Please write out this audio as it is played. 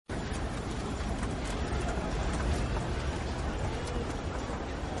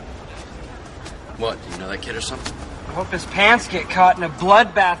What, do you know that kid or something? I hope his pants get caught and a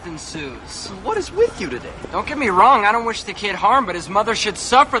bloodbath ensues. What is with you today? Don't get me wrong, I don't wish the kid harm, but his mother should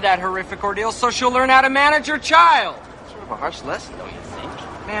suffer that horrific ordeal so she'll learn how to manage her child. Sort of a harsh lesson, don't you think?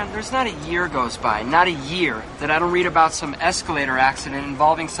 Man, there's not a year goes by, not a year, that I don't read about some escalator accident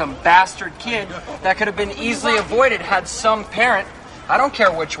involving some bastard kid that could have been easily avoided had some parent, I don't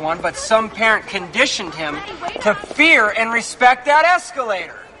care which one, but some parent conditioned him to fear and respect that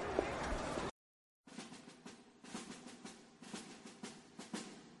escalator.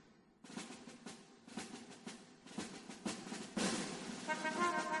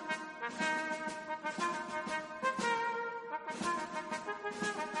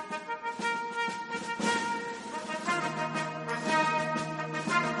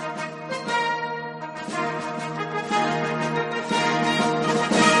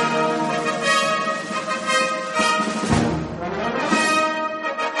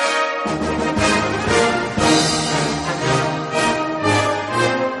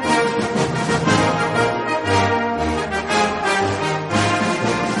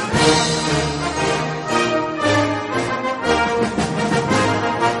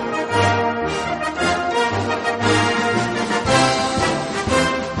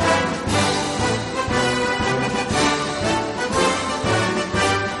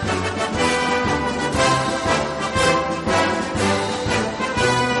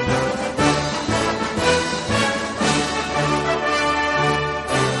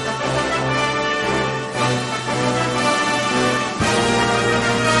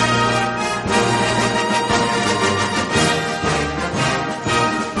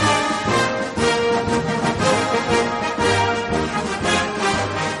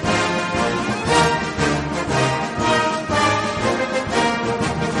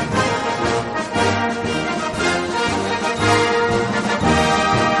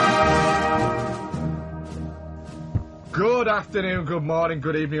 Good afternoon, good morning,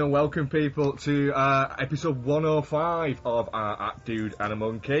 good evening, and welcome, people, to episode 105 of At Dude and a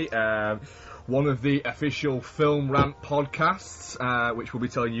Monkey, one of the official Film Rant podcasts, which we'll be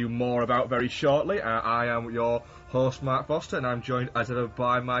telling you more about very shortly. I am your host, Mark Foster, and I'm joined as ever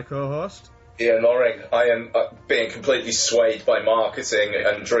by my co-host, Ian Loring. I am being completely swayed by marketing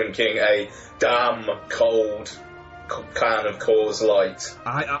and drinking a damn cold can of Coors Light.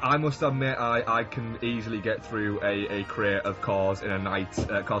 I must admit, I can easily get through a crate of Coors in a night,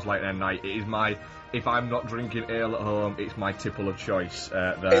 Coors Light in a night. It is my, if I'm not drinking ale at home, it's my tipple of choice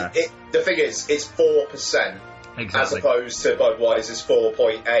there. The thing is, it's 4%, Exactly. as opposed to Budweiser's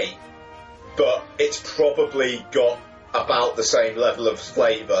 4.8, but it's probably got about the same level of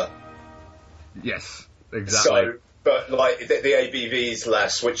flavour. Yes, exactly. So, but like the ABV is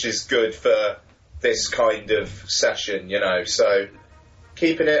less, which is good for this kind of session, you know, so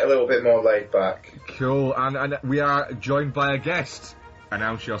keeping it a little bit more laid back. Cool, and we are joined by a guest.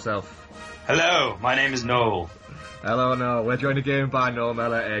 Announce yourself. Hello, my name is Noel. Hello, Noel. We're joined again by Noel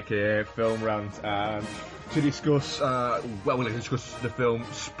Mellor, aka Film Rant, to discuss, we're going to discuss the film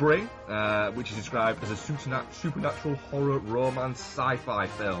Spring, which is described as a supernatural horror romance sci-fi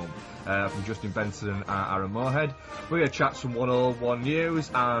film from Justin Benson and Aaron Moorhead. We're going to chat some 101 news,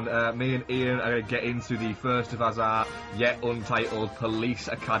 and me and Ian are going to get into the first of our yet untitled Police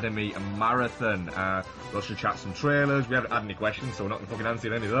Academy marathon. We'll also chat some trailers. We haven't had any questions, so we're not going to fucking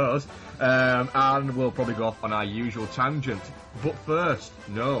answer any of those. And we'll probably go off on our usual tangent. But first,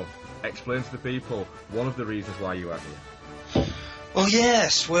 no. Explain to the people one of the reasons why you are here. Well,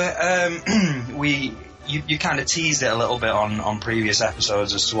 yes, you kind of teased it a little bit on previous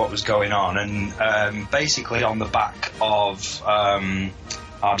episodes as to what was going on, and basically on the back of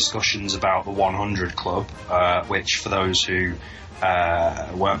our discussions about the 100 Club, which for those who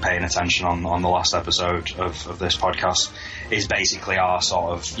weren't paying attention on the last episode of this podcast, is basically our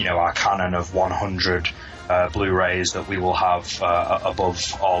sort of, you know, our canon of 100 Blu-rays that we will have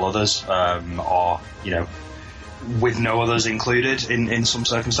above all others, or, you know, with no others included in some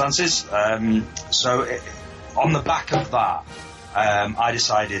circumstances. So on the back of that, I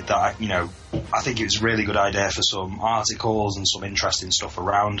decided that, you know, I think it was a really good idea for some articles and some interesting stuff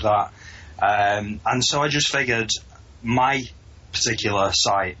around that. And so I just figured my particular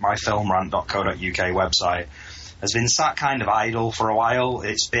site, my filmrant.co.uk website, has been sat kind of idle for a while.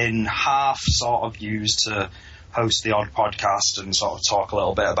 It's been half sort of used to host the odd podcast and sort of talk a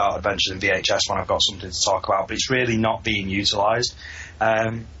little bit about Adventures in VHS when I've got something to talk about, but it's really not being utilised.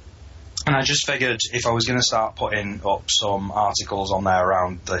 And I just figured if I was going to start putting up some articles on there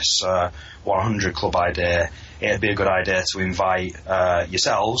around this 100 Club idea, it'd be a good idea to invite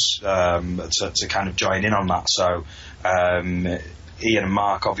yourselves to kind of join in on that. So Ian and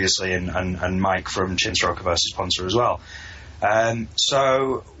Mark, obviously, and Mike from Chinstroker versus Punter as well.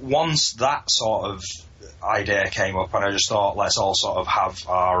 So once that sort of idea came up, and I just thought, let's all sort of have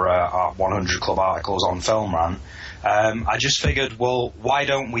our 100 Club articles on Film Rant, I just figured, well, why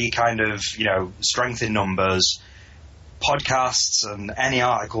don't we kind of, strengthen numbers, podcasts and any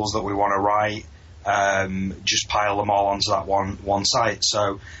articles that we want to write, just pile them all onto that one site.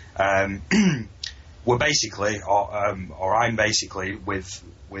 So we're basically, or I'm basically with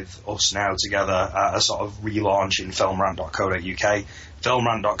us now together a sort of relaunch in filmrant.co.uk.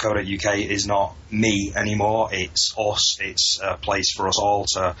 Filmrant.co.uk is not me anymore, it's us. It's a place for us all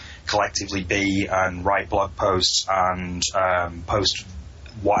to collectively be and write blog posts and post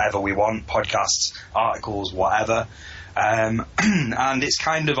whatever we want, podcasts, articles, whatever. And it's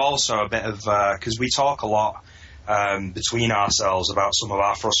kind of also a bit of, because we talk a lot between ourselves about some of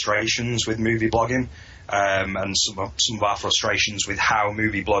our frustrations with movie blogging, and some of our frustrations with how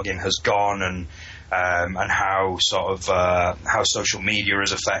movie blogging has gone, and how sort of how social media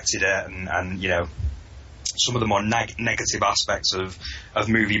has affected it, and some of the more negative aspects of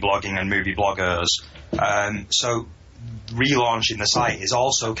movie blogging and movie bloggers. So relaunching the site is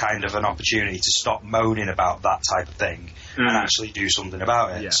also kind of an opportunity to stop moaning about that type of thing and actually do something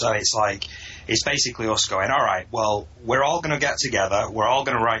about it. Yeah. So it's basically us going, all right, well, we're all going to get together, we're all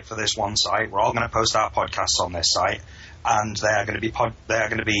going to write for this one site, we're all going to post our podcasts on this site, and they are going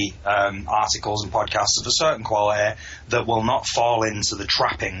to be articles and podcasts of a certain quality that will not fall into the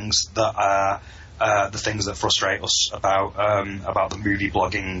trappings that are the things that frustrate us about the movie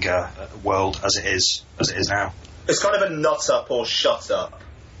blogging world as it is now. It's kind of a nut up or shut up.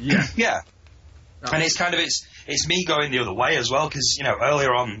 Yeah. Yeah. And it's kind of, it's me going the other way as well, because,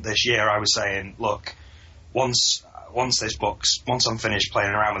 earlier on this year I was saying, look, once I'm finished playing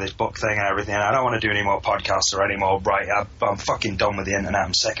around with this book thing and everything, I don't want to do any more podcasts or any more I'm fucking done with the internet,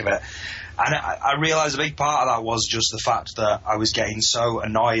 I'm sick of it. And I realised a big part of that was just the fact that I was getting so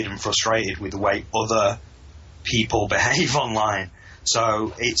annoyed and frustrated with the way other people behave online.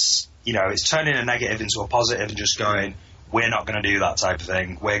 So it's turning a negative into a positive and just going, we're not going to do that type of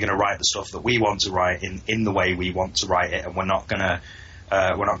thing. We're going to write the stuff that we want to write in the way we want to write it, and we're not going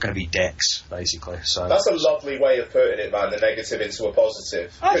to be dicks, basically. So that's a lovely way of putting it, man. The negative into a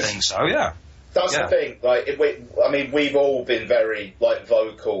positive. I think so, yeah. That's the thing. Like, we've all been very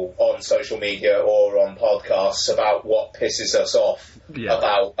vocal on social media or on podcasts about what pisses us off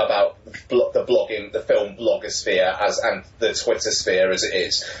about the blogging, the film blogosphere and the Twitter sphere as it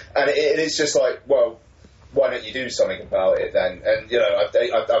is, and it is just like, well, why don't you do something about it then? And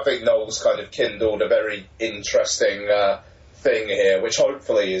I think Noel's kind of kindled a very interesting thing here, which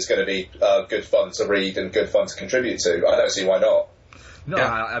hopefully is going to be good fun to read and good fun to contribute to. I don't see why not. No,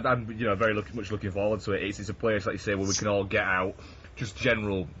 yeah. I'm very much looking forward to it. It's a place, like you say, where we can all get out, just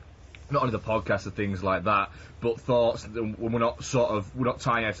general, not only the podcast and things like that, but thoughts. We're not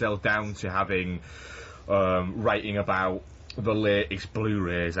tying ourselves down to having writing about the latest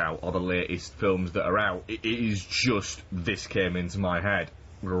Blu-rays out or the latest films that are out. It is just, this came into my head.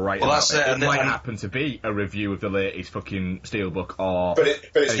 Right, well, that's it. It might happen to be a review of the latest fucking Steelbook, or but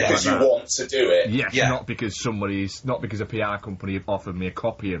it's because you want to do it. Yes, yeah. Not because a PR company offered me a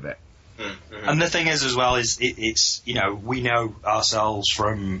copy of it. Mm-hmm. And the thing is, as well, is it's we know ourselves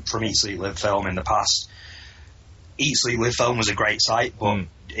from Eat Sleep Live Film in the past. Eat Sleep Live Film was a great site, but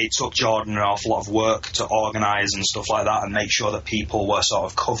it took Jordan an awful lot of work to organise and stuff like that, and make sure that people were sort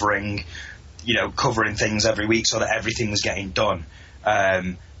of covering things every week so that everything was getting done.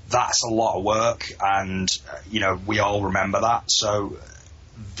 That's a lot of work, and we all remember that. So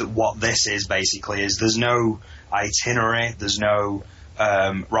what this is basically is, there's no itinerary, there's no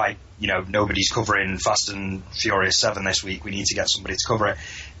nobody's covering Fast and Furious 7 this week, we need to get somebody to cover it.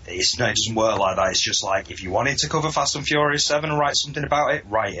 It doesn't work like that. It's just like, if you wanted to cover Fast and Furious 7 and write something about it,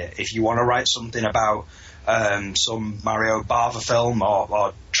 write it. If you want to write something about some Mario Bava film,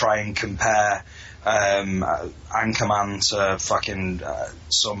 or try and compare Anchorman to fucking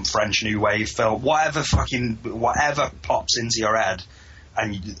some French New Wave film, whatever pops into your head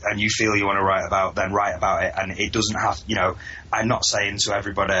and you feel you want to write about, then write about it. And it doesn't have, I'm not saying to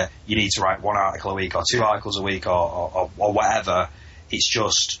everybody you need to write one article a week or 2 articles a week or whatever. It's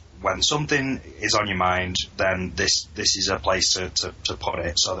just, when something is on your mind, then this is a place to put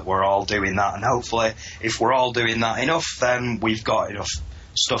it, so that we're all doing that. And hopefully, if we're all doing that enough, then we've got enough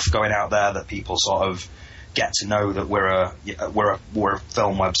stuff going out there that people sort of get to know that we're a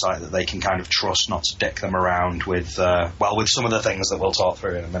film website that they can kind of trust, not to dick them around with some of the things that we'll talk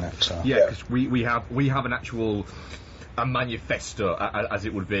through in a minute. So. Yeah, because we have an actual manifesto, as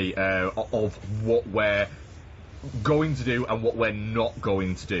it would be, of what we're going to do and what we're not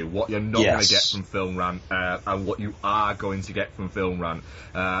going to do, what you're not going to get from Film Rant, and what you are going to get from Film Rant.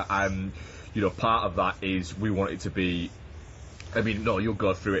 And, you know, part of that is we want it to be... I mean, no, you'll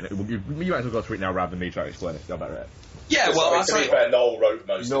go through it. You might as well go through it now rather than me trying to explain it. You're better at it. Yeah, well, to be fair, Noel wrote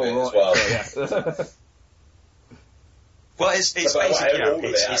most of it as well. Yeah. Well, it's basically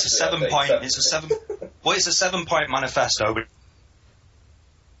it's a 7-point. It's a 7-point manifesto, but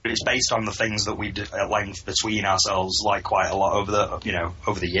it's based on the things that we did at length between ourselves, like quite a lot over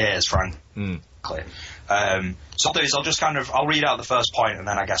the years, frankly. So I'll just I'll read out the first point, and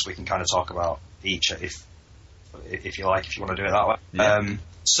then I guess we can kind of talk about each if you like, if you want to do it that way. Yeah.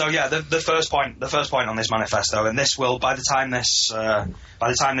 So yeah, the first point on this manifesto, and this will by the time this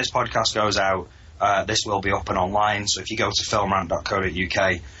podcast goes out, this will be up and online. So if you go to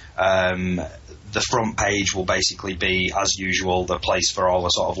filmrant.co.uk, the front page will basically be, as usual, the place for all the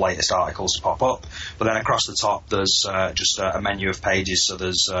sort of latest articles to pop up. But then across the top, there's just a menu of pages. So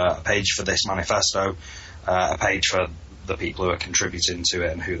there's a page for this manifesto, a page for the people who are contributing to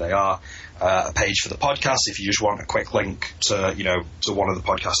it and who they are, a page for the podcast if you just want a quick link to one of the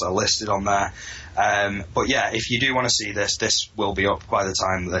podcasts that are listed on there. But yeah, if you do want to see this will be up by the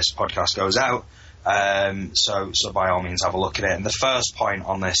time this podcast goes out. So by all means have a look at it. And the first point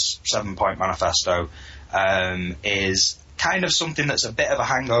on this 7-point manifesto is kind of something that's a bit of a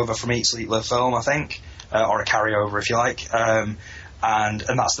hangover from Eat, Sleep, Live, Film, I think, or a carryover if you like, and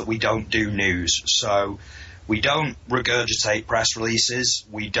that's that we don't do news. So we don't regurgitate press releases,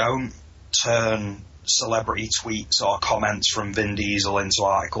 we don't turn celebrity tweets or comments from Vin Diesel into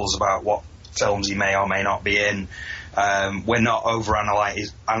articles about what films he may or may not be in. We're not overanalyzing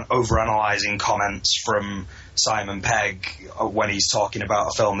comments from Simon Pegg when he's talking about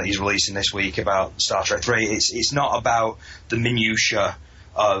a film that he's releasing this week about Star Trek 3. It's not about the minutiae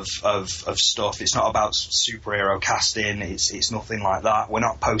of stuff. It's not about superhero casting. It's nothing like that. We're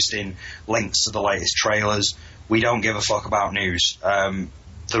not posting links to the latest trailers. We don't give a fuck about news.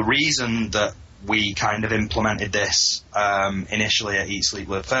 The reason that we kind of implemented this initially at Eat, Sleep,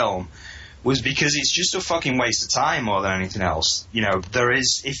 Live, Film was because it's just a fucking waste of time more than anything else. You know, there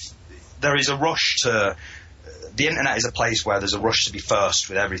is a rush to... The internet is a place where there's a rush to be first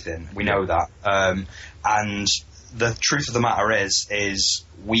with everything. We know that. And the truth of the matter is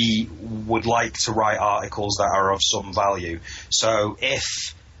we would like to write articles that are of some value. So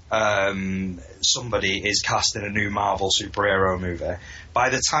if somebody is casting a new Marvel superhero movie, by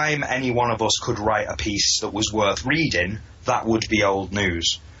the time any one of us could write a piece that was worth reading, that would be old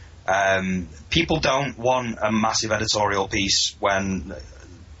news. People don't want a massive editorial piece when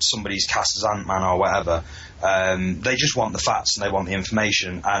somebody's cast as Ant-Man or whatever. They just want the facts and they want the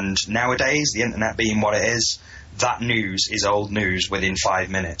information. And nowadays, the internet being what it is, that news is old news within 5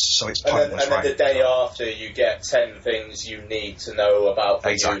 minutes. So it's pointless. And then the day after, you get 10 things you need to know about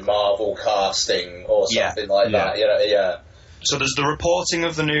the new Marvel casting or something like that. You know, yeah. So there's the reporting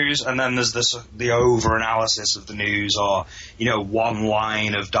of the news, and then there's the over-analysis of the news, or one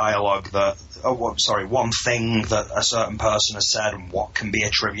line of dialogue one thing that a certain person has said, and what can be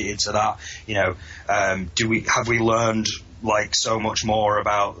attributed to that. Have we learned like so much more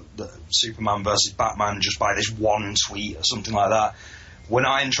about the Superman versus Batman just by this one tweet or something like that? We're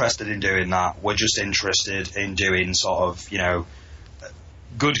not interested in doing that. We're just interested in doing sort of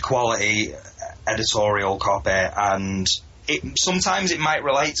good quality editorial copy, and sometimes it might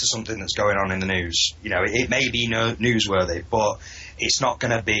relate to something that's going on in the news. It may be newsworthy, but it's not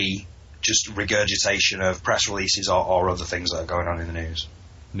going to be just regurgitation of press releases or other things that are going on in the news.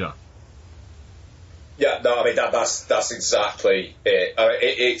 No. Yeah, no, I mean that's exactly it. I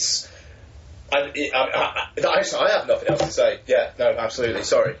have nothing else to say. Yeah, no, absolutely.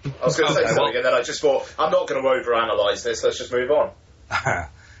 Sorry, I was going to say something, and then I just thought I'm not going to overanalyze this. Let's just move on.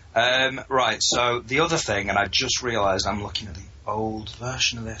 Right, so the other thing, and I just realised I'm looking at the old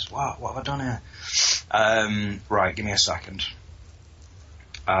version of this. What have I done here? Right, give me a second.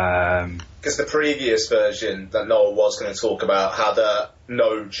 Because the previous version that Noel was going to talk about had a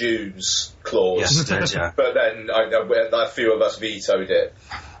no Jews clause. Yes, it did, yeah. But then a few of us vetoed it.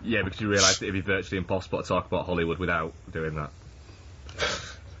 Yeah, because you realised it'd be virtually impossible to talk about Hollywood without doing that.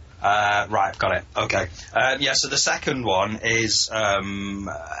 Right, got it. Okay. So the second one is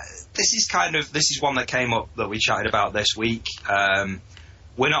this is one that came up that we chatted about this week.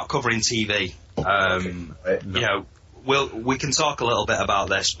 We're not covering TV. No. We can talk a little bit about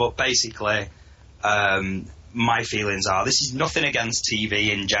this, but basically, my feelings are this is nothing against TV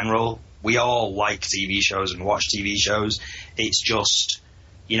in general. We all like TV shows and watch TV shows. It's just,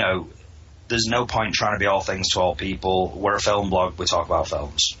 there's no point trying to be all things to all people. We're a film blog. We talk about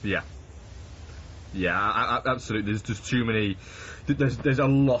films. Yeah. Yeah, absolutely. There's just too many. There's a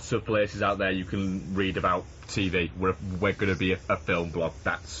lot of places out there you can read about TV where we're going to be a film blog.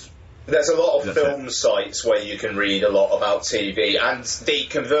 There's a lot of film sites where you can read a lot about TV, and the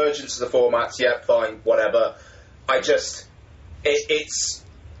convergence of the formats. Yeah, fine, whatever.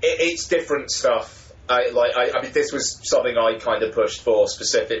 It's different stuff. I mean, this was something I kind of pushed for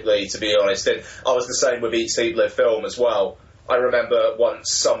specifically, to be honest, and I was the same with Eat, Sleep, Live, Film as well. I remember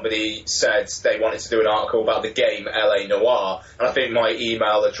once somebody said they wanted to do an article about the game LA Noire, and I think my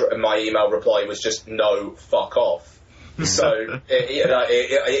email reply was just no, fuck off. So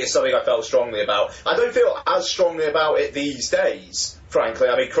it's something I felt strongly about. I don't feel as strongly about it these days, frankly.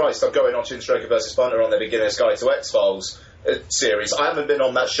 I mean, Christ, I'm going on Shinstreker vs. Punter on the Beginner's Guide to X-Files series. I haven't been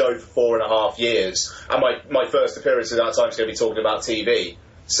on that show for 4.5 years, and my first appearance at that time is going to be talking about TV.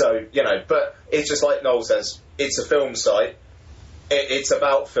 So, but it's just like Noel says, it's a film site. It's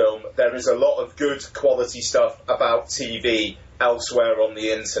about film. There is a lot of good quality stuff about TV elsewhere on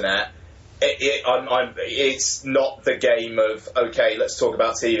the internet. It's not the game of, okay, let's talk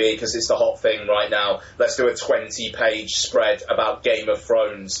about TV because it's the hot thing right now. Let's do a 20-page spread about Game of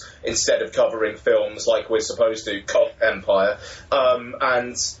Thrones instead of covering films like we're supposed to, Empire.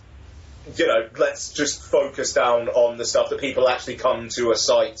 And, let's just focus down on the stuff that people actually come to a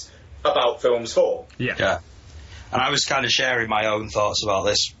site about films for. Yeah. And I was kind of sharing my own thoughts about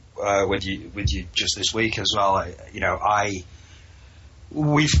this with you just this week as well.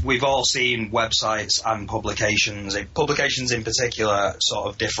 We've all seen websites and publications in particular sort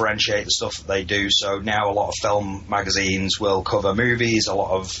of differentiate the stuff that they do. So now a lot of film magazines will cover movies, a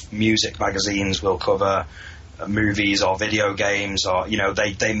lot of music magazines will cover movies or video games, or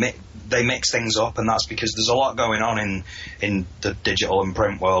they mix things up, and that's because there's a lot going on in the digital and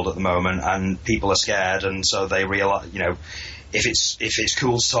print world at the moment, and people are scared, and so they realize, if it's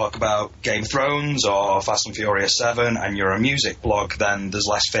cool to talk about Game of Thrones or Fast and Furious 7 and you're a music blog, then there's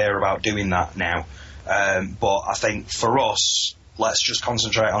less fear about doing that now. But I think for us, let's just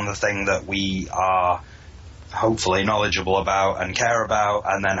concentrate on the thing that we are hopefully knowledgeable about and care about,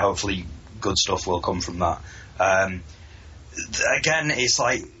 and then hopefully good stuff will come from that. Again, it's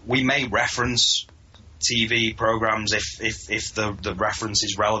like we may reference TV programs if the reference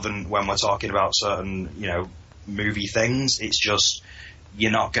is relevant when we're talking about certain, movie things. It's just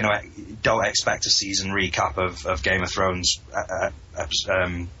don't expect a season recap of Game of Thrones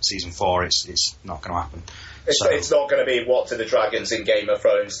season 4. It's not going to happen. It's not going to be what do the dragons in Game of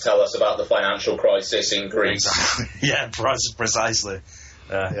Thrones tell us about the financial crisis in Greece. Exactly. Yeah, precisely.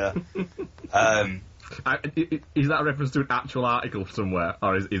 Yeah. Is that a reference to an actual article somewhere,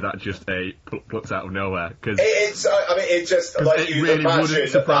 or is that just a plucked out of nowhere? Cause it's just like you really imagine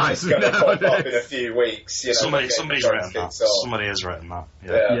that's going to pop up in a few weeks. Somebody's written that. Somebody has written that.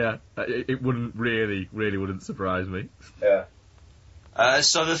 Yeah. It wouldn't really wouldn't surprise me. Yeah.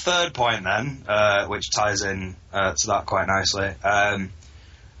 So the third point then, which ties in to that quite nicely, and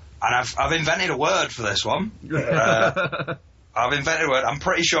I've invented a word for this one. I've invented a word. I'm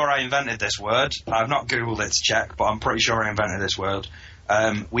pretty sure I invented this word. I've not Googled it to check, but I'm pretty sure I invented this word.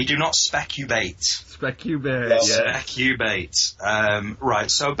 We do not specubate. Specubate, yeah. Specubate. Right,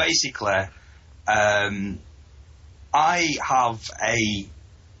 so basically, I have a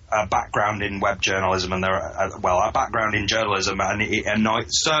background in web journalism, and a background in journalism, and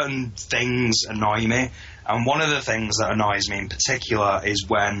certain things annoy me. And one of the things that annoys me in particular is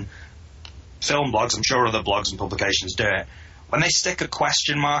when film blogs, I'm sure other blogs and publications do it, when they stick a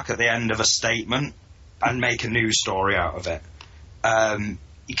question mark at the end of a statement and make a news story out of it.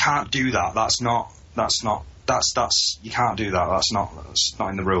 You can't do that. You can't do that. That's not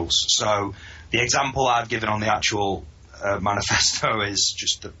in the rules. So the example I've given on the actual manifesto is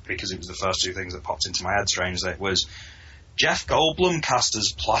just because it was the first two things that popped into my head, strangely. It was Jeff Goldblum cast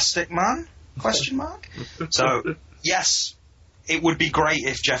as Plastic Man? Question mark. So, yes, it would be great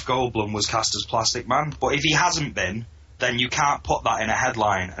if Jeff Goldblum was cast as Plastic Man, but if he hasn't been, then you can't put that in a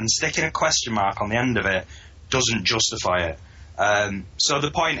headline, and sticking a question mark on the end of it doesn't justify it. So the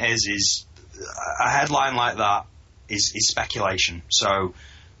point is a headline like that is speculation. So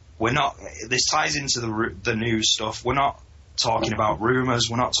this ties into the news stuff. We're not talking about rumours.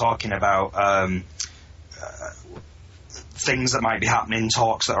 We're not talking about things that might be happening,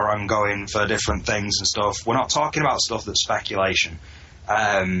 talks that are ongoing for different things and stuff. We're not talking about stuff that's speculation.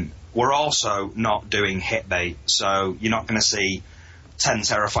 We're also not doing hit bait, so you're not going to see 10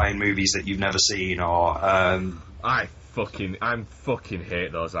 terrifying movies that you've never seen, or I fucking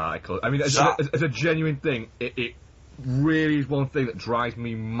hate those articles. I mean, as a genuine thing, it really is one thing that drives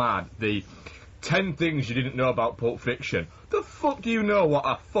me mad. 10 things you didn't know about Pulp Fiction. The fuck do you know what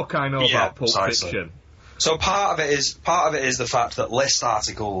the fuck I know about Pulp Fiction? So part of it is the fact that list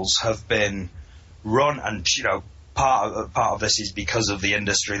articles have been run, and part of this is because of the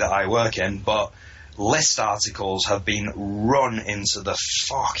industry that I work in, but list articles have been run into the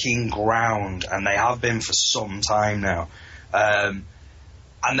fucking ground, and they have been for some time now.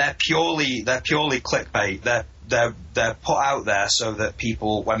 And they're purely clickbait. They're put out there so that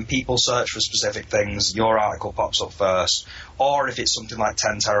when people search for specific things, your article pops up first. Or if it's something like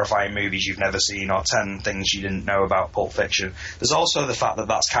 10 terrifying movies you've never seen, or 10 things you didn't know about Pulp Fiction. There's also the fact that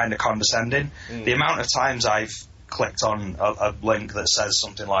that's kind of condescending. The amount of times I've clicked on a link that says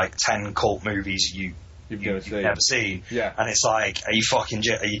something like 10 cult movies you've never seen. Yeah. And it's like, are you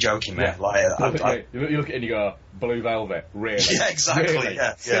joking, mate? Yeah. Like, you look at it and you go, Blue Velvet, really? Yeah, exactly. Really?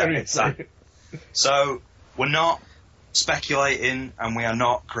 Yeah, Seriously? exactly. So we're not speculating, and we are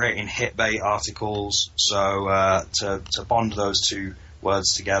not creating hit bait articles. So to bond those two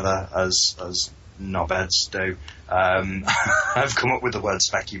words together, as knobheads do, I've come up with the word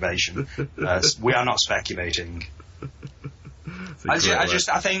speculation. We are not speculating. I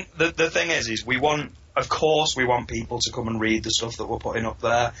think the thing is we want. Of course, we want people to come and read the stuff that we're putting up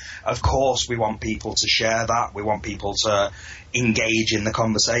there. Of course, we want people to share that. We want people to engage in the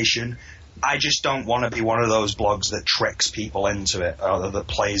conversation. I just don't want to be one of those blogs that tricks people into it, or that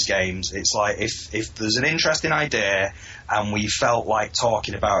plays games. It's like, if there's an interesting idea and we felt like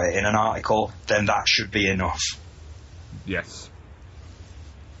talking about it in an article, then that should be enough. Yes.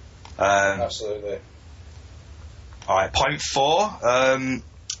 Absolutely. All right, point 4.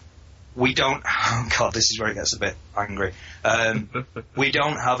 We don't... Oh, God, this is where it gets a bit angry. We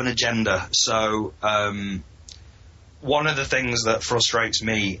don't have an agenda. So one of the things that frustrates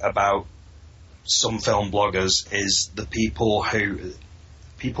me about some film bloggers is the people who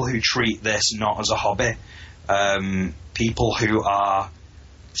treat this not as a hobby. People who are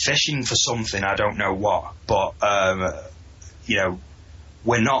fishing for something, I don't know what, but,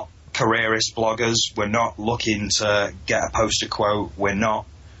 we're not careerist bloggers. We're not looking to get a poster quote. We're not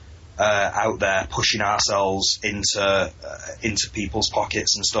out there pushing ourselves into people's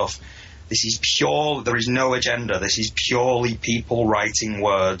pockets and stuff. This is pure. There is no agenda. This is purely people writing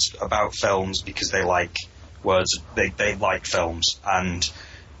words about films because they like words. They like films, and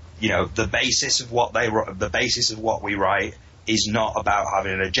the basis of what we write is not about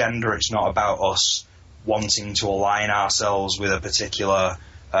having an agenda. It's not about us wanting to align ourselves with a particular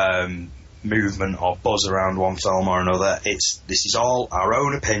movement or buzz around one film or another. This is all our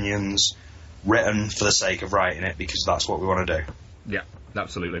own opinions written for the sake of writing it, because that's what we want to do. Yeah,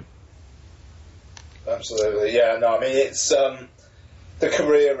 absolutely. Absolutely, yeah. No, I mean, it's the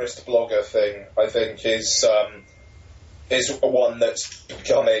careerist blogger thing, I think, is one that's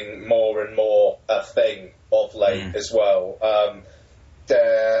becoming more and more a thing of late as well.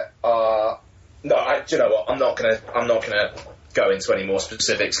 There are do you know what? I'm not gonna go into any more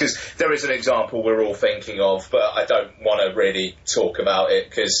specifics, because there is an example we're all thinking of, but I don't want to really talk about it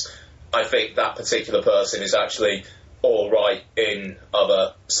because I think that particular person is actually all right in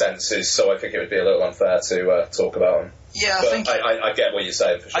other senses, so I think it would be a little unfair to talk about them. Yeah, but I get what you're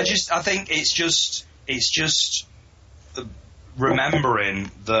saying for sure. I think it's just remembering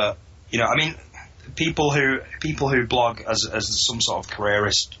that, I mean, people who blog as some sort of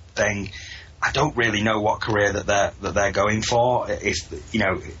careerist thing, I don't really know what career that they're going for. If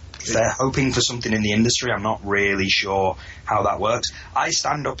they're hoping for something in the industry, I'm not really sure how that works. I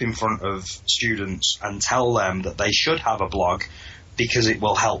stand up in front of students and tell them that they should have a blog because it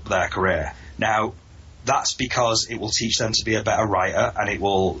will help their career. Now, that's because it will teach them to be a better writer, and it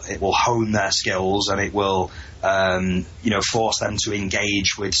will hone their skills, and it will force them to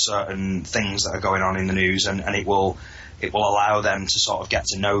engage with certain things that are going on in the news, and it will allow them to sort of get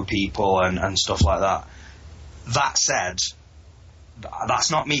to know people and stuff like that. That said, that's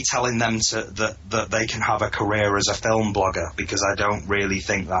not me telling them that they can have a career as a film blogger, because I don't really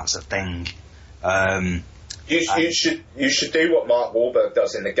think that's a thing. You should do what Mark Wahlberg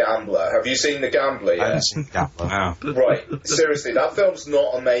does in The Gambler. Have you seen The Gambler yet? I haven't seen The Gambler, no. Right, seriously, that film's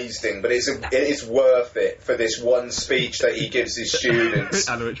not amazing, but it is worth it for this one speech that he gives his students.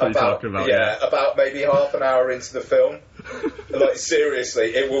 I know which one you're talking about. Yeah, about maybe half an hour into the film. Like,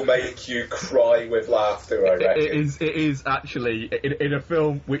 seriously, it will make you cry with laughter, I reckon. It is actually, in a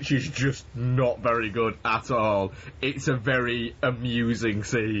film which is just not very good at all, it's a very amusing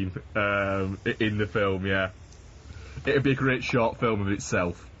scene in the film, yeah. it'd be a great short film of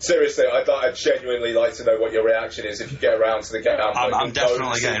itself. Seriously, I'd genuinely like to know what your reaction is if you get around to the gambling. I'm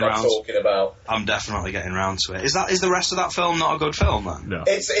definitely getting around. Talking about. I'm definitely getting around to it. Is the rest of that film not a good film then? No.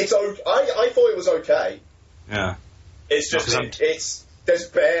 It's okay. I thought it was okay. Yeah. It's just there's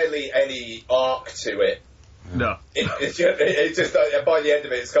barely any arc to it. No. It just by the end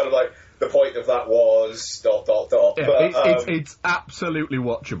of it, it's kind of like the point of that was ... Yeah, but, it's absolutely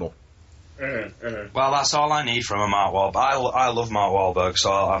watchable. Well, that's all I need from a Mark Wahlberg. I love Mark Wahlberg,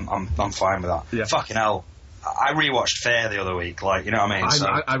 so I'm fine with that. Yeah. Fucking hell, I rewatched Fair the other week. Like, you know what I mean?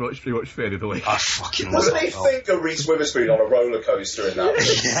 I rewatched Fair the other week. I fucking love doesn't that he film. think of Reese Witherspoon on a roller coaster in that?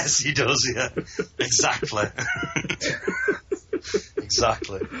 Yes, he does. Yeah, exactly.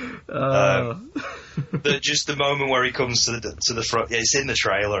 Exactly. Just the moment where he comes to the front. Yeah, it's in the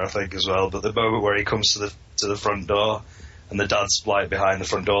trailer, I think, as well. But the moment where he comes to the front door, and the dad's like behind the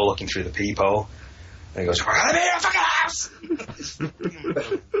front door looking through the peephole, and he goes, "We're gonna be in a fucking house."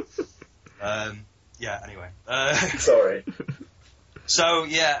 Yeah. Anyway. Sorry. So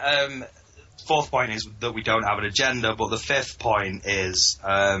yeah. Fourth point is that we don't have an agenda, but the fifth point is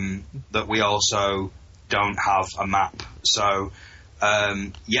that we also don't have a map. So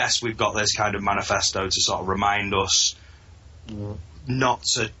yes, we've got this kind of manifesto to sort of remind us not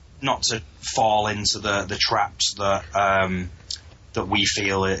to fall into the traps that we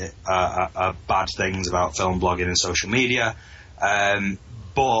feel are bad things about film blogging and social media.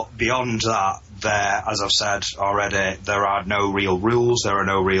 But beyond that, as I've said already, there are no real rules, there are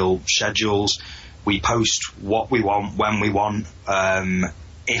no real schedules. We post what we want, when we want.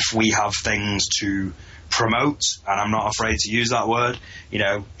 If we have things to promote, and I'm not afraid to use that word, you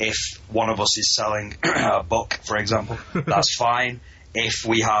know, if one of us is selling a book, for example, that's fine. If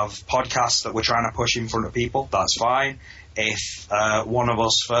we have podcasts that we're trying to push in front of people, that's fine. If one of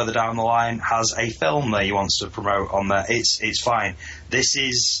us further down the line has a film that he wants to promote on there, it's fine. This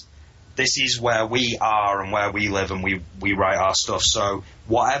is where we are and where we live, and we write our stuff. So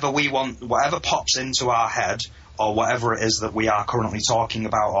whatever we want, whatever pops into our head, or whatever it is that we are currently talking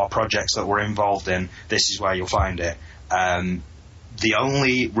about, or projects that we're involved in, this is where you'll find it. The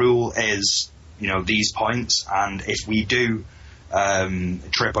only rule is, you know, these points, and if we do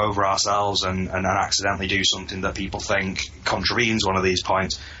trip over ourselves and accidentally do something that people think contravenes one of these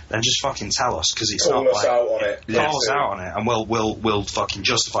points, then just fucking tell us, because it's call not us like out on it. call us out on it, and we'll fucking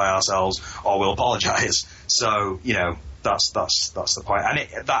justify ourselves, or we'll apologise. So, you know, that's the point,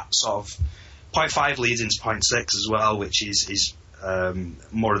 and that sort of point 5 leads into point 6 as well, which is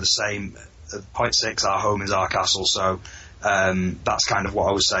more of the same. Point 6, our home is our castle. So that's kind of what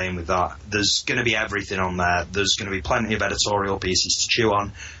I was saying with that. There's going to be everything on there. There's going to be plenty of editorial pieces to chew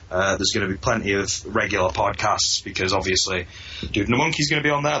on. There's going to be plenty of regular podcasts, because obviously Dude and the Monkey's going to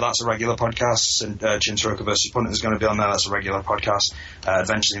be on there. That's a regular podcast. And Chintaroka vs. Punt is going to be on there. That's a regular podcast.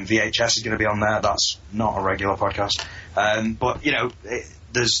 Adventures in VHS is going to be on there. That's not a regular podcast. But, you know,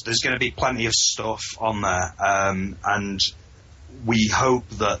 there's going to be plenty of stuff on there. And we hope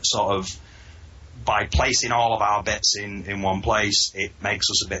that sort of by placing all of our bits in one place, it makes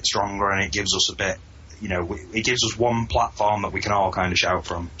us a bit stronger, and it gives us a bit, you know, it gives us one platform that we can all kind of shout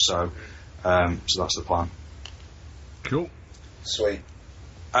from. So that's the plan. Cool. Sweet.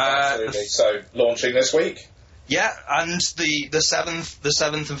 Absolutely. So launching this week. Yeah, and the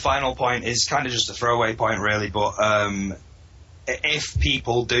seventh and final point is kind of just a throwaway point, really. But if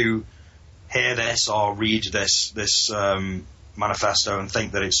people do hear this or read this manifesto and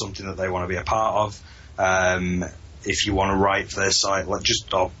think that it's something that they want to be a part of, if you want to write for this site,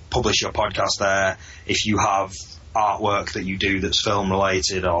 or publish your podcast there. If you have artwork that you do that's film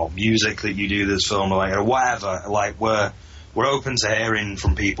related, or music that you do that's film related, or whatever, like we're open to hearing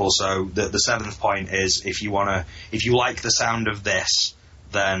from people. So the seventh point is, if you like the sound of this,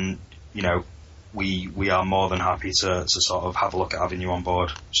 then, you know, we are more than happy to sort of have a look at having you on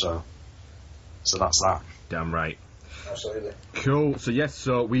board. So that's that. Damn right. Absolutely. Cool. So yes,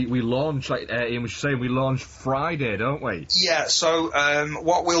 so we launch, like Ian was saying, we launch Friday, don't we? Yeah. So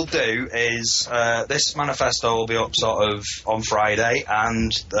what we'll do is this manifesto will be up sort of on Friday,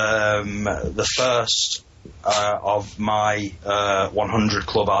 and the first of my 100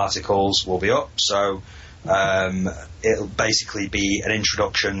 Club articles will be up. So it'll basically be an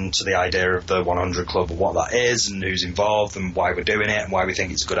introduction to the idea of the 100 Club, and what that is, and who's involved, and why we're doing it, and why we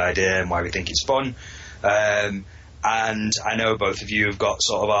think it's a good idea, and why we think it's fun. And I know both of you have got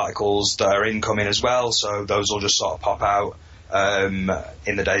sort of articles that are incoming as well, so those will just sort of pop out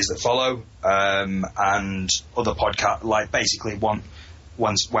in the days that follow. And other podcast, like basically when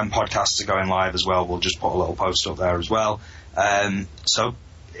podcasts are going live as well, we'll just put a little post up there as well. So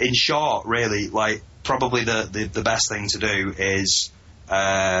in short, really, like, probably the best thing to do is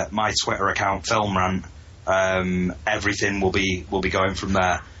my Twitter account, Film Rant. Everything will be going from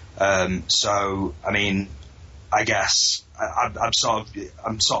there. So I mean, I guess I'm sort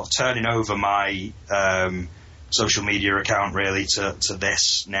of turning over my social media account really to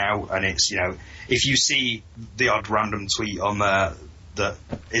this now, and it's, you know, if you see the odd random tweet on there that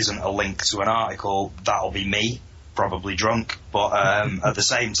isn't a link to an article, that'll be me, probably drunk. But at the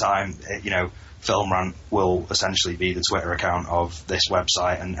same time, you know, Film Rant will essentially be the Twitter account of this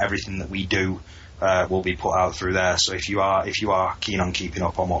website, and everything that we do will be put out through there. So if you are keen on keeping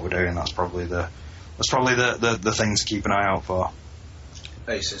up on what we're doing, that's probably the thing to keep an eye out for.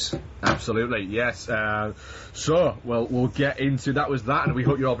 Aces. Absolutely, yes. So, well, we'll get into that. Was that, and we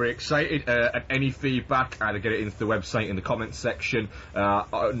hope you're all very excited. And any feedback, either get it into the website in the comments section,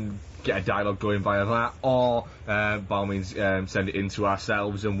 and get a dialogue going via that, or by all means send it in to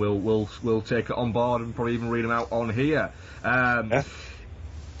ourselves, and we'll take it on board and probably even read them out on here.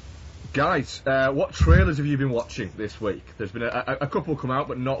 Guys, what trailers have you been watching this week? There's been a couple come out,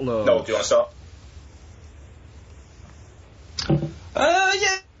 but not loads. No, do you want to start?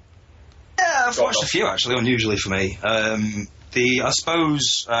 Yeah, I've watched a few actually, unusually for me. I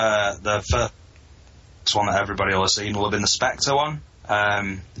suppose the first one that everybody will have seen will have been the Spectre one,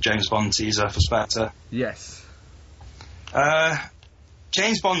 the James Bond teaser for Spectre. Yes.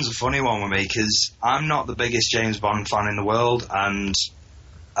 James Bond's a funny one with me because I'm not the biggest James Bond fan in the world, and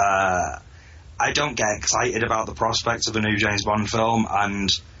I don't get excited about the prospect of a new James Bond film, and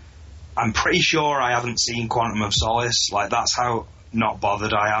I'm pretty sure I haven't seen Quantum of Solace. Like, that's how not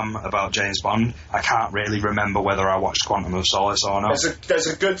bothered I am about James Bond. I can't really remember whether I watched Quantum of Solace or not. There's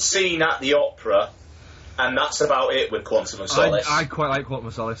a good scene at the opera, and that's about it with Quantum of Solace. I quite like Quantum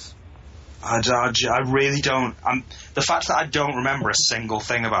of Solace. I really don't. The fact that I don't remember a single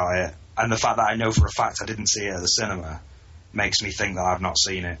thing about it, and the fact that I know for a fact I didn't see it at the cinema, makes me think that I've not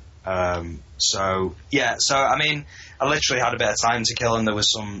seen it. So I mean, I literally had a bit of time to kill, and there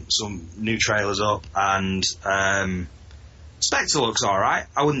was some new trailers up, and Spectre looks alright.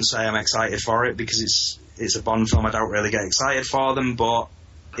 I wouldn't say I'm excited for it because it's a Bond film. I don't really get excited for them, but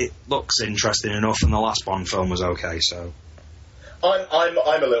it looks interesting enough, and the last Bond film was okay. So I'm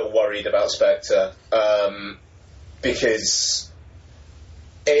a little worried about Spectre because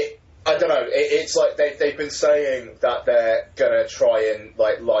I don't know. It's like they've been saying that they're gonna try and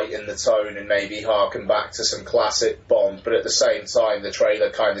like lighten the tone and maybe harken back to some classic Bond, but at the same time, the trailer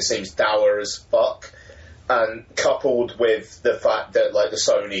kind of seems dour as fuck. And coupled with the fact that like the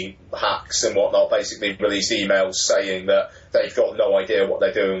Sony hacks and whatnot basically released emails saying that they've got no idea what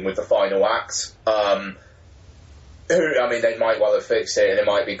they're doing with the final act. I mean, they might well have fixed it and it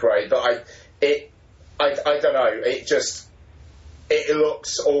might be great, but I don't know. It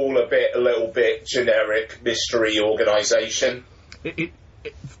looks all a little bit generic mystery organisation.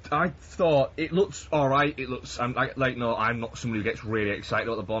 I thought it looks alright. It looks, I'm not somebody who gets really excited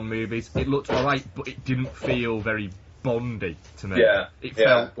about the Bond movies. It looked alright, but it didn't feel very Bondy to me. Yeah.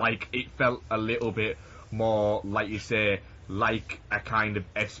 It felt a little bit more, like you say, like a kind of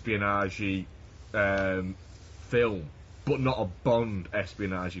espionage film, but not a Bond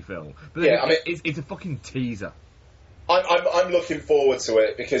espionage film. But yeah, I mean, it's a fucking teaser. I'm looking forward to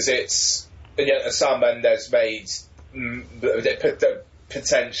it because Sam Mendes made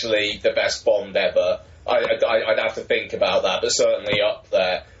potentially the best Bond ever. I'd have to think about that, but certainly up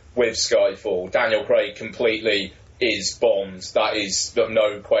there with Skyfall. Daniel Craig completely is Bond. That is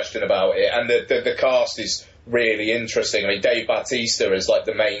no question about it. And the cast is really interesting. I mean, Dave Bautista is like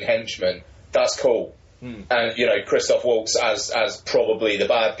the main henchman. That's cool. And, you know, Christoph Waltz as probably the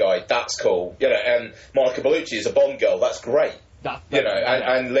bad guy. That's cool. You know, and Monica Bellucci is a Bond girl. That's great.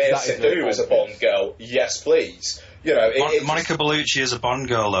 And Lea Seydoux is a Bond girl. Yes, please. You know, Monica Bellucci as a Bond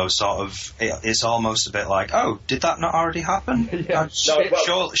girl, though, sort of, it's almost a bit like, oh, did that not already happen? Yeah.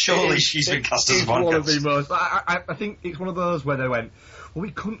 Surely she's been cast as a Bond girl. I think it's one of those where they went, well,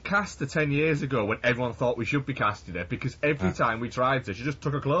 we couldn't cast her 10 years ago when everyone thought we should be casting her, because every time we tried to, she just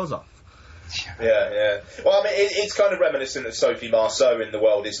took her clothes off. Yeah. Well, I mean, it's kind of reminiscent of Sophie Marceau in The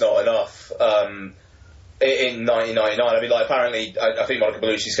World Is Not Enough. In 1999, I mean, like, apparently, I think Monica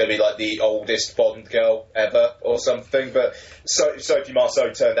Bellucci's going to be like the oldest Bond girl ever or something. But Sophie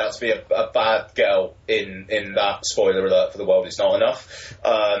Marceau turned out to be a bad girl in that. Spoiler alert for The World Is Not Enough.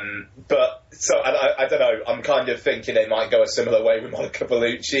 But so I don't know. I'm kind of thinking they might go a similar way with Monica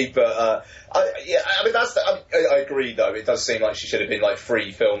Bellucci. But I mean, I agree though. It does seem like she should have been like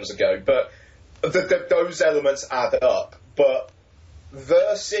 3 films ago. But those elements add up. But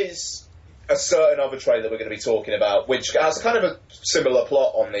versus a certain other trailer we're going to be talking about, which has kind of a similar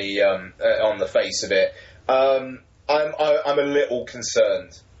plot on the face of it. I'm a little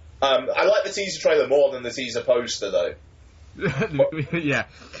concerned. I like the teaser trailer more than the teaser poster, though. Yeah,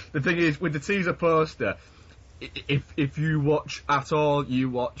 the thing is, with the teaser poster, if you watch at all, you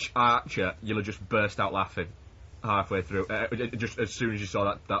watch Archer, you'll just burst out laughing halfway through, just as soon as you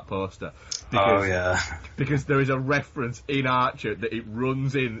saw that poster. Because there is a reference in Archer that it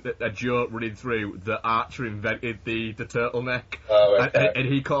runs in, a joke running through, that Archer invented the turtleneck. Oh, okay.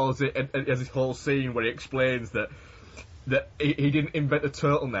 And he calls it, and there's this whole scene where he explains that he didn't invent the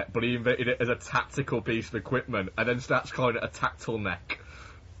turtleneck, but he invented it as a tactical piece of equipment, and then starts calling it a tactile neck.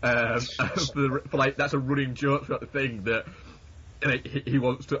 For like, that's a running joke throughout the thing, that he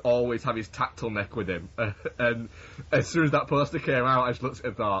wants to always have his tactile neck with him. And as soon as that poster came out, I just looked at it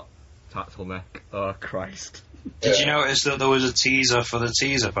and thought, tactile neck, oh Christ. Did you notice that there was a teaser for the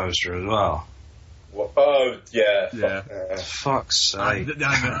teaser poster as well? Oh, yeah. Fuck's sake.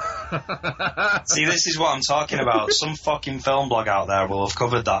 See, this is what I'm talking about. Some fucking film blog out there will have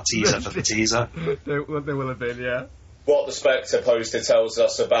covered that teaser for the teaser. They will have been, yeah. What the Spectre poster tells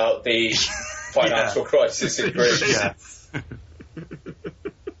us about the financial crisis in Greece.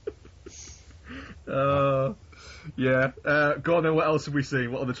 Yeah. Yeah. Go on then, what else have we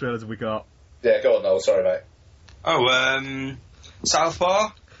seen? What other trailers have we got? Yeah, go on, Noel. Sorry, mate.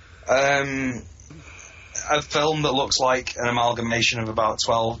 Southpaw. A film that looks like an amalgamation of about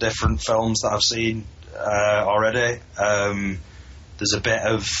 12 different films that I've seen already. There's a bit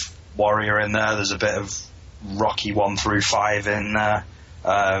of Warrior in there. There's a bit of Rocky 1 through 5 in there.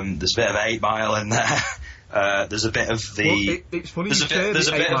 There's a bit of 8 Mile in there. There's a bit of the. Well, it's funny. There's a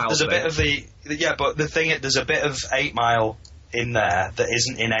bit of the. Yeah, but the thing is, there's a bit of 8 Mile in there that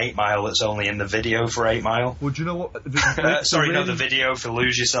isn't in 8 Mile. That's only in the video for 8 Mile. Well, do you know what? The video for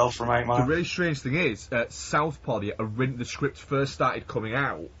Lose Yourself from 8 Mile. The really strange thing is, Southpaw, the script first started coming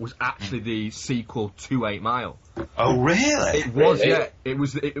out, was actually the sequel to 8 Mile. Oh, really? It was, yeah.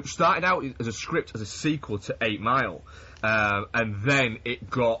 It started out as a script as a sequel to 8 Mile, and then it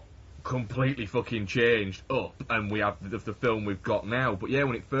got completely fucking changed up, and we have the film we've got now. But yeah,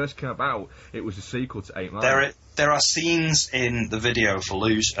 when it first came about, it was a sequel to 8 Mile. There are scenes in the video for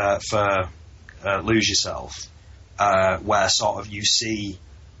Lose Yourself where sort of you see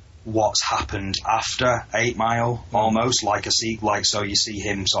what's happened after 8 Mile, almost like so you see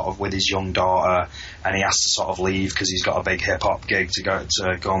him sort of with his young daughter, and he has to sort of leave because he's got a big hip hop gig to go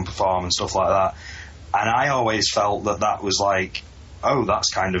and perform and stuff like that. And I always felt that was like, oh, that's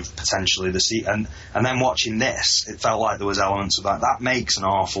kind of potentially the scene. And then watching this, it felt like there was elements of that. That makes an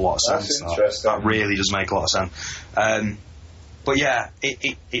awful lot of sense. That's interesting. That really does make a lot of sense. But yeah,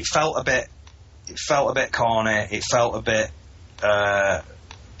 it felt a bit corny. It felt a bit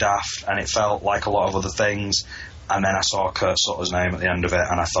daft, and it felt like a lot of other things. And then I saw Kurt Sutter's name at the end of it,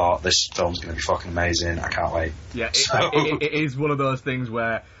 and I thought, this film's going to be fucking amazing. I can't wait. Yeah, it is one of those things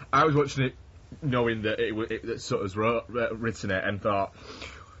where I was watching it knowing that that Sutter's written it, and thought,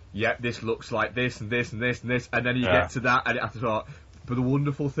 yeah, this looks like this and this and this and this, and then you get to that, and I thought, but the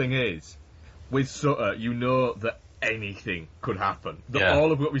wonderful thing is, with Sutter, you know that anything could happen. That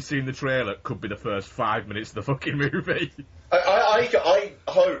all of what we see in the trailer could be the first 5 minutes of the fucking movie. I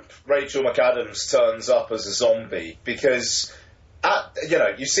hope Rachel McAdams turns up as a zombie, because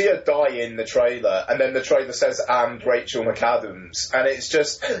you see her die in the trailer, and then the trailer says, and Rachel McAdams, and it's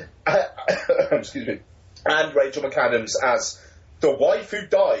just, excuse me, and Rachel McAdams as the wife who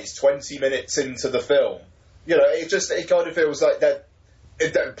dies 20 minutes into the film. It kind of feels like that.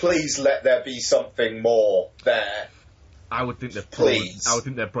 Please let there be something more there. I would think there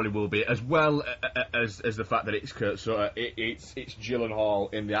probably will be, as well as the fact that it's Kurt Sutter. It's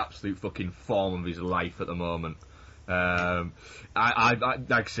Gyllenhaal in the absolute fucking form of his life at the moment. I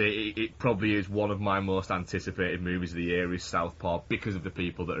like I say, it probably is one of my most anticipated movies of the year, is Southpaw, because of the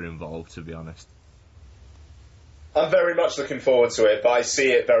people that are involved, to be honest. I'm very much looking forward to it, but I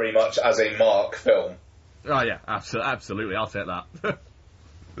see it very much as a Mark film. Oh yeah, absolutely, I'll take that.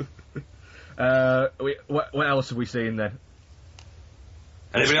 What else have we seen then?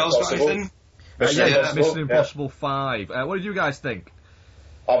 Anybody else got anything? Mission Impossible 5. What did you guys think?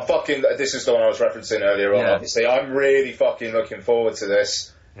 This is the one I was referencing earlier on, obviously. I'm really fucking looking forward to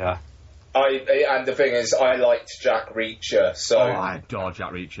this. Yeah. And the thing is, I liked Jack Reacher, so... Oh, I adore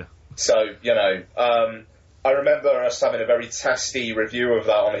Jack Reacher. So, I remember us having a very testy review of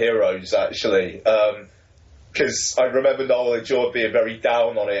that on Heroes, actually. Because I remember Noel and George being very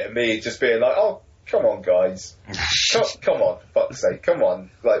down on it, and me just being like, oh, come on, guys. Come on, for fuck's sake, come on,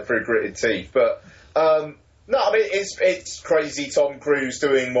 like, through gritted teeth. But, No, I mean, it's crazy Tom Cruise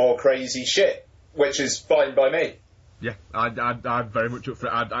doing more crazy shit, which is fine by me. Yeah, I'm very much up for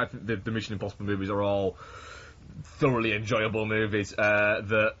it. I think the Mission Impossible movies are all thoroughly enjoyable movies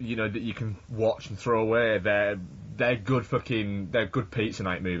that you can watch and throw away. They're good pizza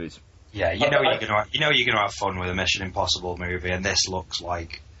night movies. Yeah, you're gonna have fun with a Mission Impossible movie, and this looks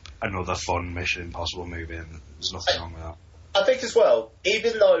like another fun Mission Impossible movie, and there's nothing wrong with that. I think as well,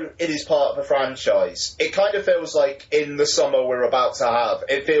 even though it is part of a franchise, it kind of feels like in the summer we're about to have,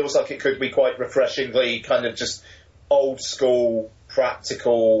 it feels like it could be quite refreshingly kind of just old school,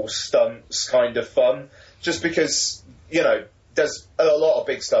 practical stunts kind of fun. Just because, there's a lot of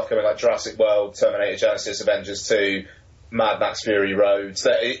big stuff coming, like Jurassic World, Terminator Genesis, Avengers 2, Mad Max Fury Road.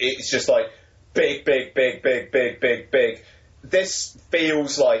 It's just like big. This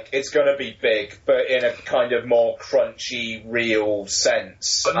feels like it's going to be big, but in a kind of more crunchy, real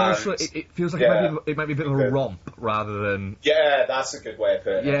sense. But also, it feels like it might be a bit of a romp rather than... Yeah, that's a good way of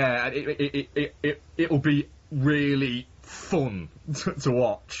putting it. Yeah, and it'll be really fun to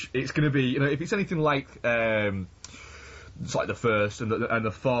watch. It's going to be, if it's anything like... it's like the first and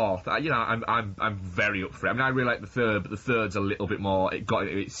the fourth. I'm very up for it. I mean, I really like the third, but the third's a little bit more. It got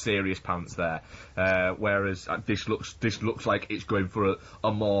its serious pants there, whereas this looks like it's going for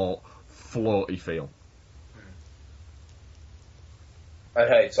a more floaty feel. I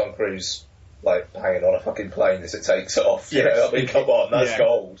hate Tom Cruise hanging on a fucking plane as it takes off. Yes. I mean, come on, that's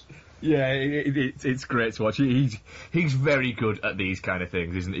gold. Yeah, it's great to watch. He's very good at these kind of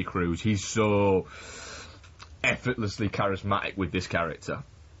things, isn't he, Cruise? He's so effortlessly charismatic with this character.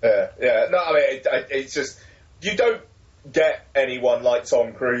 Yeah. No, I mean, it's just... You don't get anyone like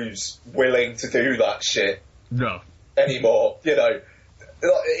Tom Cruise willing to do that shit. No. Anymore, He'll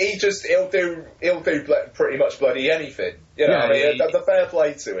do pretty much bloody anything. The fair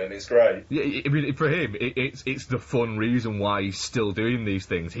play to him is great. Yeah, I mean, for him, it's the fun reason why he's still doing these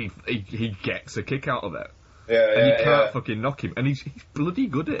things. He gets a kick out of it. And you can't fucking knock him. And he's bloody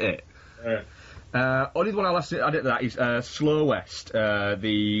good at it. Yeah. Only one I'll add to that is Slow West,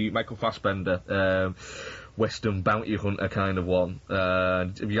 the Michael Fassbender Western bounty hunter kind of one.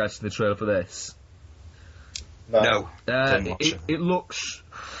 Have you guys seen the trailer for this? No. It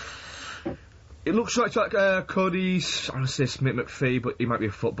looks like Cody's. I want to say Smith McPhee, but he might be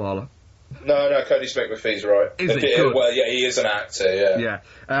a footballer. No, Cody Smith McPhee's right. Is it good? Well, yeah, he is an actor. Yeah.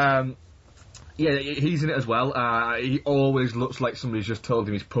 Yeah, he's in it as well. He always looks like somebody's just told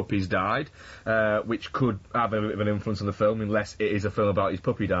him his puppy's died, which could have a bit of an influence on the film, unless it is a film about his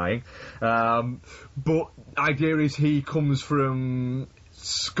puppy dying. But idea is he comes from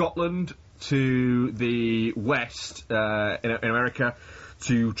Scotland to the West in America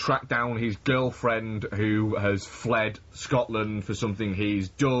to track down his girlfriend who has fled Scotland for something he's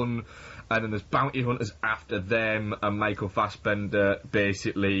done. And then there's bounty hunters after them, and Michael Fassbender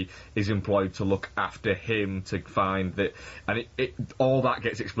basically is employed to look after him to find that. And all that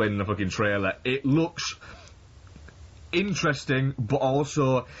gets explained in the fucking trailer. It looks interesting, but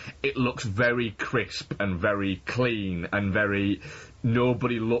also it looks very crisp and very clean and very...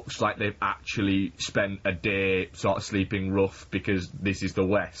 Nobody looks like they've actually spent a day sort of sleeping rough because this is the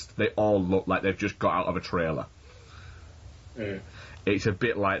West. They all look like they've just got out of a trailer. Mm. It's a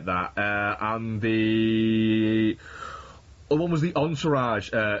bit like that. And the other one was the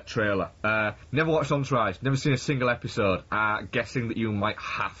Entourage trailer. Never watched Entourage, never seen a single episode. Guessing that you might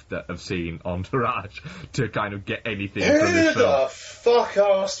have to have seen Entourage to kind of get anything from this film. Who the fuck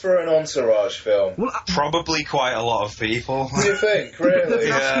asked for an Entourage film? Well, probably quite a lot of people. Do you think, really?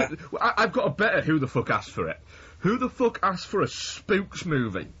 Yeah. I've got a better who the fuck asked for it. Who the fuck asked for a Spooks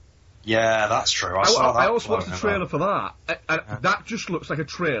movie? Yeah, that's true. I also watched the trailer for that, and that just looks like a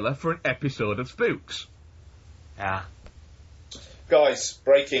trailer for an episode of Spooks. Yeah. Guys,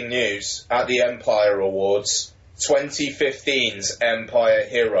 breaking news. At the Empire Awards, 2015's Empire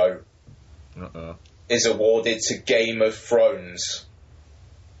Hero is awarded to Game of Thrones.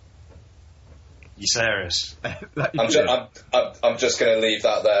 You serious? I'm just going to leave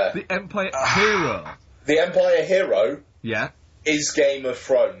that there. The Empire Hero? The Empire Hero... Yeah. Is Game of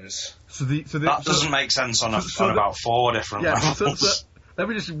Thrones. That doesn't make sense on about 4 different levels. Let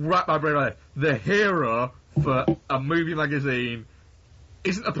me just wrap my brain around it. The hero for a movie magazine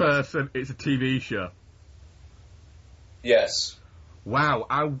isn't a person, it's a TV show. Yes. Wow.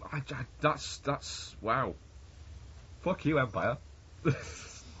 That's wow. Fuck you, Empire. Wow.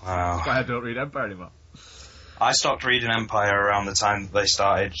 That's why I don't read Empire anymore. I stopped reading Empire around the time that they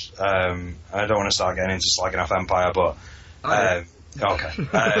started. I don't want to start getting into slagging off Empire, but... okay.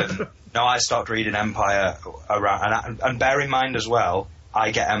 No, I stopped reading Empire around... And bear in mind as well,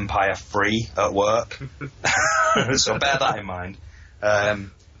 I get Empire free at work, so bear that in mind.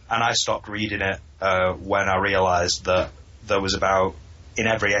 And I stopped reading it when I realised that there was in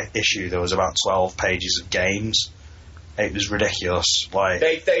every issue there was about 12 pages of games. It was ridiculous. Like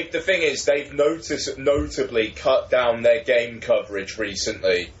the thing is, they've notably cut down their game coverage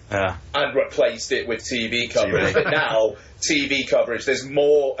recently, and replaced it with TV coverage. But now TV coverage, there's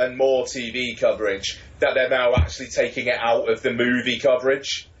more and more TV coverage that they're now actually taking it out of the movie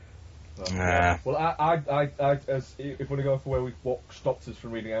coverage. Well, I if we're going for what stopped us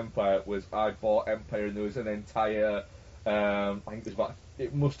from reading Empire was I bought Empire and there was an entire, I think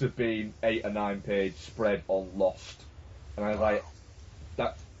it must have been 8 or 9 page spread on Lost. And I was like,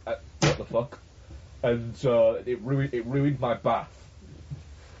 what the fuck? And so it ruined my bath.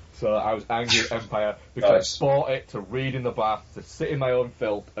 So I was angry at Empire because I bought it to read in the bath, to sit in my own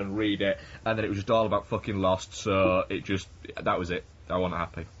filth and read it, and then it was just all about fucking Lost. So that was it. I wasn't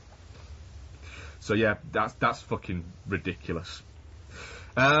happy. So yeah, that's fucking ridiculous.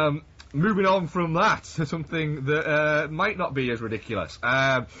 Moving on from that to something that might not be as ridiculous.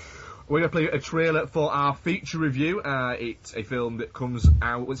 We're going to play a trailer for our feature review. It's a film that comes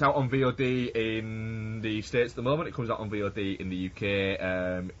out. It's out on VOD in the States at the moment. It comes out on VOD in the UK,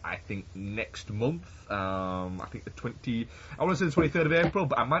 I think, next month. I think I want to say the 23rd of April,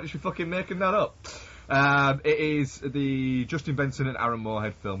 but I might just be fucking making that up. It is the Justin Benson and Aaron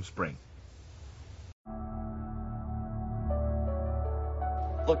Moorhead film Spring.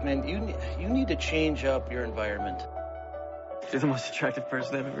 Look, man, you need to change up your environment. You're the most attractive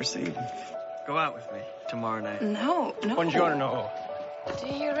person I've ever seen. Go out with me tomorrow night. No. Buongiorno. Do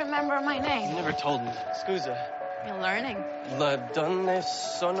you remember my name? You never told me. Scusa. You're learning. Le donne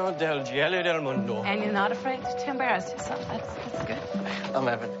sono del gelo del mondo. And you're not afraid to embarrass yourself. That's good. I'm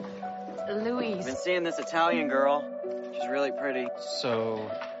Evan. Louise. I've been seeing this Italian girl. She's really pretty. So,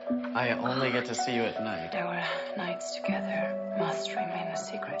 I only get to see you at night. Our nights together must remain a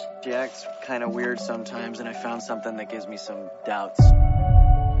secret. She acts kind of weird sometimes, and I found something that gives me some doubts.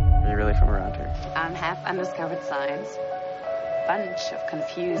 Are you really from around here? I'm half undiscovered science, bunch of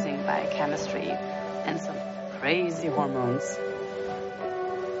confusing biochemistry, and some crazy hormones.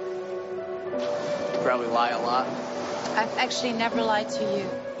 You probably lie a lot. I've actually never lied to you.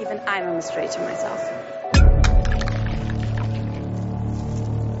 Even I'm a mystery to myself.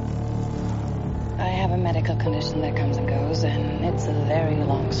 I have a medical condition that comes and goes, and it's a very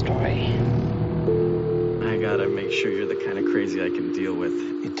long story. I gotta make sure you're the kind of crazy I can deal with.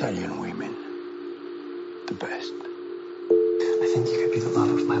 Italian women. The best. I think you could be the love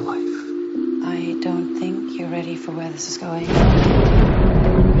of my life. I don't think you're ready for where this is going.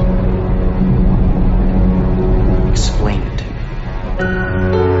 Explain it to me.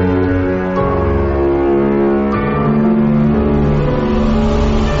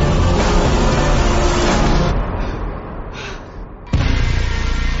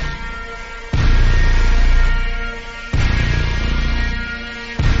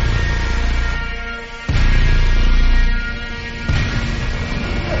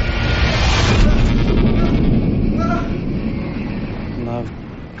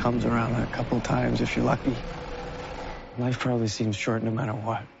 Comes around a couple times if you're lucky. Life probably seems short no matter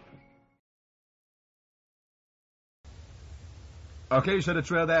what. Okay, so the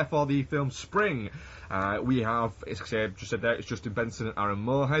trailer there for the film Spring. We have, as I said, just said there, it's Justin Benson and Aaron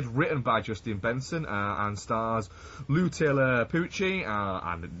Moorhead, written by Justin Benson, and stars Lou Taylor Pucci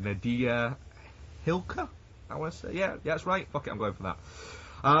and Nadia Hilka. I want to say, yeah, that's right. Fuck it, I'm going for that.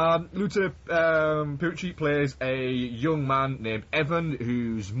 Lou Taylor Pucci plays a young man named Evan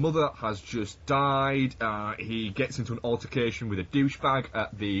whose mother has just died. He gets into an altercation with a douchebag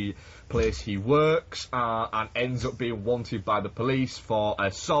at the place he works and ends up being wanted by the police for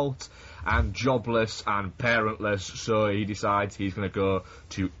assault and jobless and parentless, so he decides he's going to go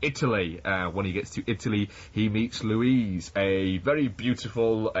to Italy. When he gets to Italy, he meets Louise, a very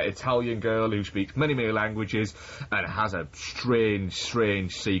beautiful Italian girl who speaks many, many languages and has a strange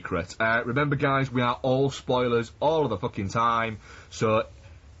secret. Remember, guys, we are all spoilers all of the fucking time, so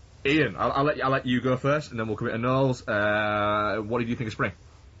Ian, I'll let you go first, and then we'll come to Knowles. What did you think of Spring?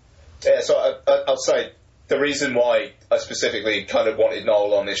 Yeah, so I'll say the reason why I specifically kind of wanted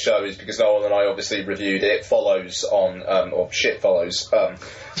Noel on this show is because Noel and I obviously reviewed It Follows on on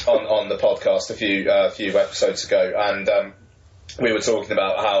the podcast a few episodes ago, and we were talking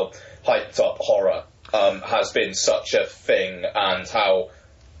about how hyped up horror has been such a thing, and how,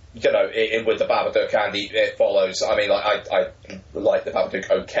 you know, with the Babadook and It Follows. I mean, like I like the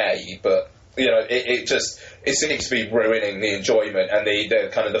Babadook okay, but you know, it seems to be ruining the enjoyment and the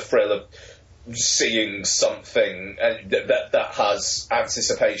kind of the thrill of seeing something that has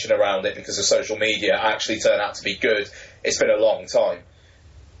anticipation around it because of social media actually turn out to be good. It's been a long time.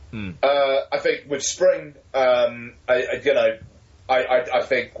 I think with Spring, I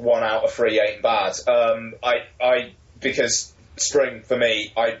think 1 out of 3 ain't bad. Because Spring, for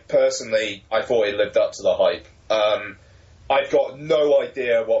me, I thought it lived up to the hype. I've got no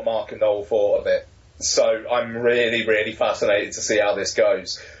idea what Mark and Noel thought of it, so I'm really, really fascinated to see how this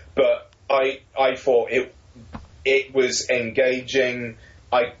goes. But I thought it was engaging.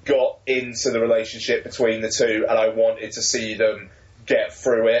 I got into the relationship between the two, and I wanted to see them get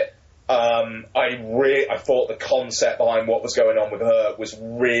through it. I thought the concept behind what was going on with her was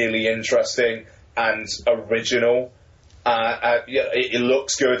really interesting and original. It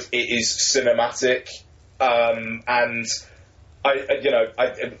looks good. It is cinematic, and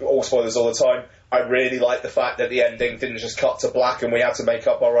all spoilers all the time. I really like the fact that the ending didn't just cut to black and we had to make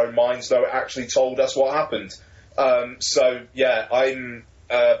up our own minds. Though it actually told us what happened. So yeah, I'm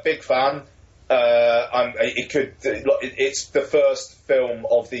a big fan. It's the first film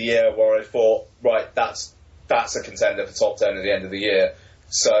of the year where I thought, right, that's a contender for top 10 at the end of the year.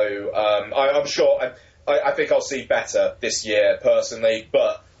 So I'm sure. I think I'll see better this year, personally,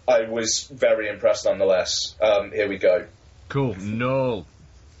 but I was very impressed nonetheless. Here we go. Cool. No.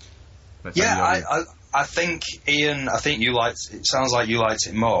 I think, Ian, you liked it. Sounds like you liked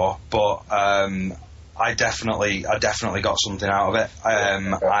it more, but I definitely got something out of it.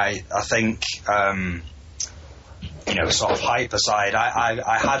 I think, sort of hype aside,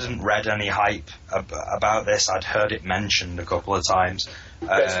 I hadn't read any hype about this. I'd heard it mentioned a couple of times.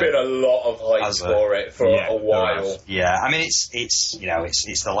 There's been a lot of hype for it for a while. Yeah, I mean, it's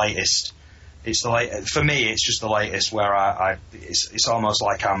the latest. For me, it's just the latest where it's almost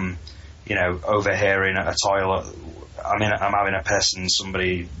like I'm, overhearing at a toilet. I'm having a piss and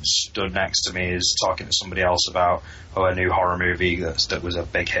somebody stood next to me is talking to somebody else about a new horror movie that was a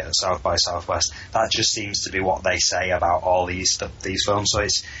big hit at South by Southwest. That just seems to be what they say about all these films. So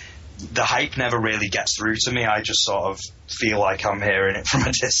the hype never really gets through to me. I just sort of feel like I'm hearing it from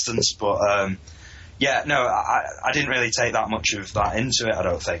a distance. But I didn't really take that much of that into it, I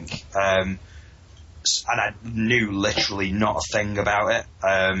don't think. And I knew literally not a thing about it,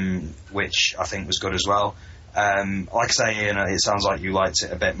 which I think was good as well. Like I say, it sounds like you liked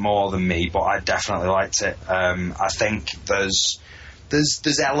it a bit more than me, but I definitely liked it. I think there's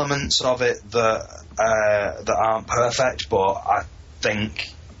elements of it that aren't perfect, but I think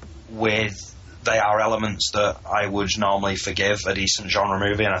they are elements that I would normally forgive a decent genre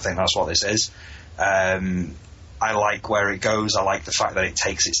movie, and I think that's what this is. I like where it goes. I like the fact that it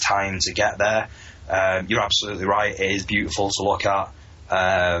takes its time to get there. You're absolutely right. It is beautiful to look at,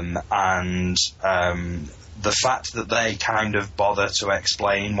 and the fact that they kind of bother to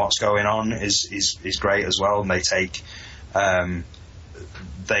explain what's going on is great as well. And they take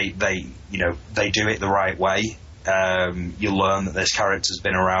they do it the right way. You learn that this character's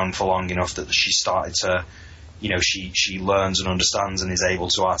been around for long enough that she started to, she learns and understands and is able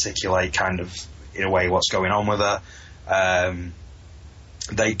to articulate kind of in a way what's going on with her.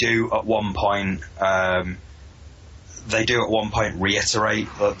 They do at one point reiterate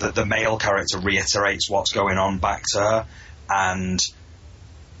the male character reiterates what's going on back to her, and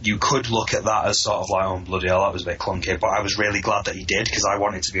you could look at that as sort of like, oh bloody hell, that was a bit clunky, but I was really glad that he did, because I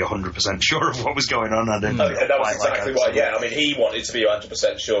wanted to be 100% sure of what was going on. And that was exactly why. Yeah, I mean, he wanted to be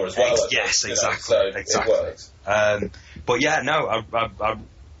 100% sure as well. Yes, exactly. Exactly. It worked. But yeah, no, I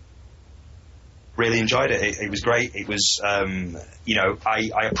really enjoyed it. It was great. It was,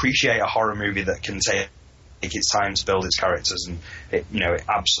 I appreciate a horror movie that can take its time to build its characters, and it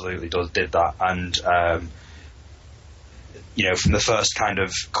absolutely did that. And from the first kind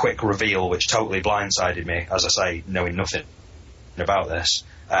of quick reveal, which totally blindsided me, as I say, knowing nothing about this,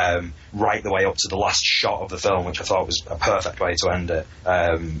 right the way up to the last shot of the film, which I thought was a perfect way to end it.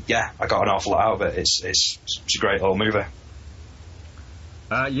 I got an awful lot out of it. It's a great little movie.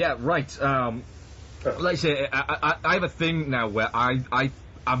 Yeah, right. Like I say, I have a thing now where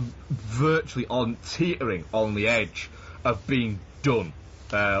I'm virtually teetering on the edge of being done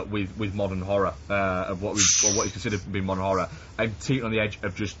with modern horror, of what is considered to be modern horror. I'm teetering on the edge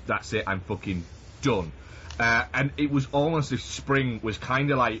of just, that's it, I'm fucking done. And it was almost as Spring was kind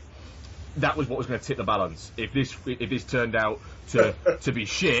of like, that was what was going to tip the balance. If this turned out to be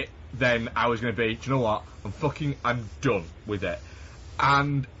shit, then I was going to be, do you know what, I'm done with it.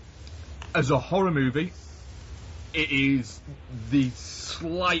 And as a horror movie, it is the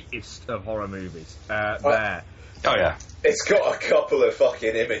slightest of horror movies there. Oh yeah. It's got a couple of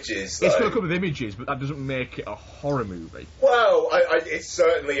fucking images, though. It's got a couple of images, but that doesn't make it a horror movie. Well, it's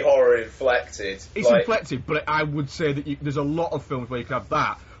certainly horror-inflected. It's inflected, but I would say that there's a lot of films where you can have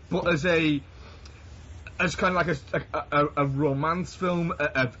that. But as kind of like a romance film,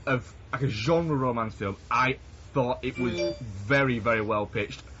 of like a genre romance film, I thought it was very, very well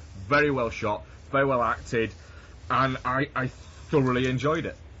pitched, very well shot, very well acted, and I thoroughly enjoyed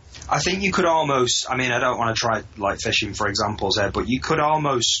it. I think you could almost, I mean, I don't want to try like fishing for examples here, but you could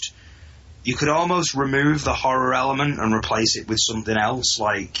almost remove the horror element and replace it with something else,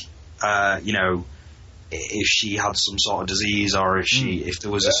 like you know, if she had some sort of disease, or if there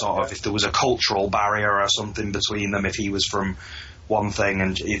was if there was a cultural barrier or something between them, if he was from one thing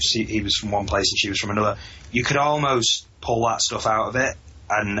and if he was from one place and she was from another, you could almost pull that stuff out of it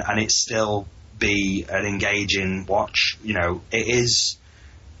and it still be an engaging watch. You know, it is.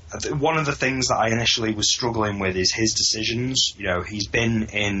 One of the things that I initially was struggling with is his decisions. You know, he's been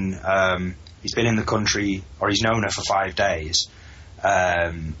in the country, or he's known her for 5 days,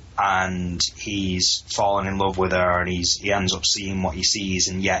 and he's fallen in love with her, and he ends up seeing what he sees,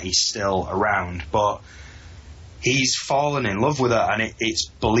 and yet he's still around. But he's fallen in love with her, and it's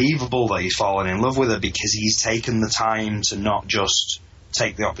believable that he's fallen in love with her because he's taken the time to not just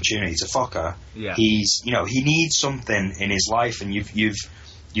take the opportunity to fuck her. Yeah. He needs something in his life, and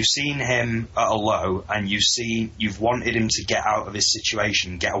You've seen him at a low, and you've wanted him to get out of his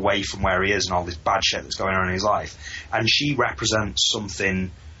situation, get away from where he is and all this bad shit that's going on in his life. And she represents something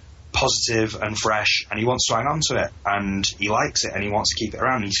positive and fresh, and he wants to hang on to it, and he likes it, and he wants to keep it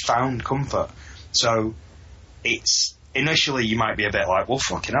around. He's found comfort. So it's initially you might be a bit like, well,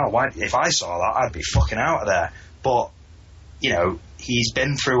 fucking hell, why? If I saw that, I'd be fucking out of there. But you know, he's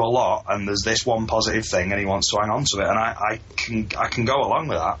been through a lot, and there's this one positive thing, and he wants to hang on to it, and I can go along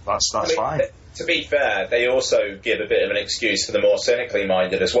with that. That's fine. To be fair, they also give a bit of an excuse for the more cynically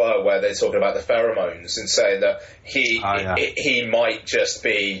minded as well, where they're talking about the pheromones and saying that he might just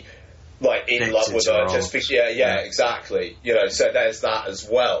be like in love with her, just because, exactly. You know, so there's that as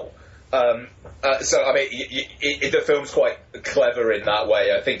well. So I mean, the film's quite clever in that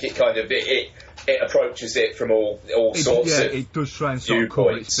way. I think it kind of it approaches it from all sorts of it does try and sort of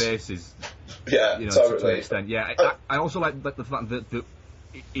cover its bases. Yeah, you know, totally. to an extent. Yeah, I also like the fact that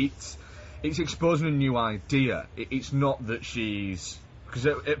it's exposing a new idea. It's not that she's, because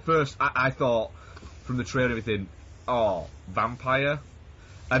at first I thought from the trailer and everything, vampire,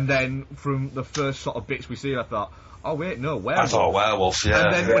 and then from the first sort of bits we see, I thought, oh wait, no, werewolf. I thought werewolf, yeah.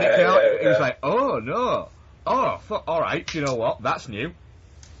 And then when it came out, it was like, oh no, all right, you know what, that's new.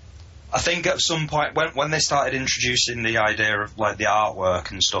 I think at some point when they started introducing the idea of like the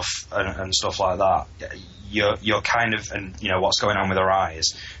artwork and stuff like that, you're kind of, and you know what's going on with her eyes,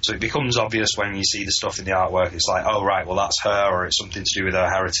 so it becomes obvious when you see the stuff in the artwork. It's like, oh right, well that's her, or it's something to do with her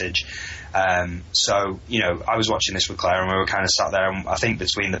heritage. So you know, I was watching this with Claire, and we were kind of sat there, and I think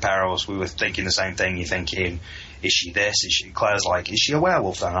between the pair of us, we were thinking the same thing. You're thinking, is she this? Is she? Claire's like, is she a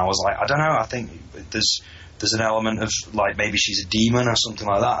werewolf then? And I was like, I don't know. I think there's an element of like maybe she's a demon or something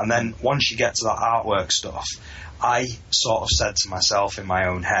like that. And then once you get to that artwork stuff, I sort of said to myself in my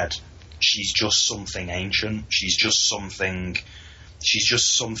own head, she's just something ancient. She's just something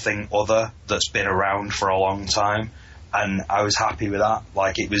other that's been around for a long time. And I was happy with that.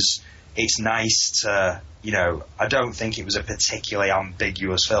 Like it's nice to, you know, I don't think it was a particularly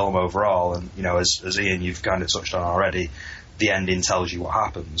ambiguous film overall. And, you know, as Ian, you've kind of touched on already, the ending tells you what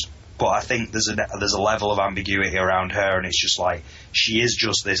happens. But I think there's a level of ambiguity around her, and it's just like she is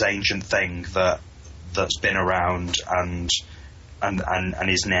just this ancient thing that's been around and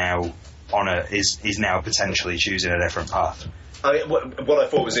is now is now potentially choosing a different path. I mean, what I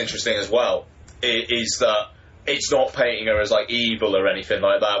thought was interesting as well is that it's not painting her as like evil or anything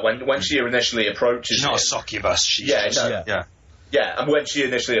like that. When she initially approaches, she's not a succubus. Yeah, and when she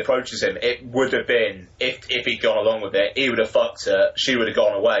initially approaches him, it would have been, if he'd gone along with it, he would have fucked her, she would have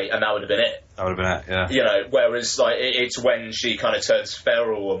gone away, and that would have been it. That would have been it, yeah. You know, whereas, like, it's when she kind of turns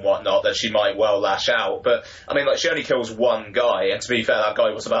feral and whatnot that she might well lash out. But, I mean, like, she only kills one guy, and to be fair, that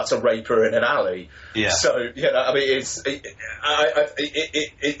guy was about to rape her in an alley. Yeah. So, you know, I mean, it's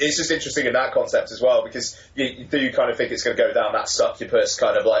just interesting in that concept as well, because you do kind of think it's going to go down that succubus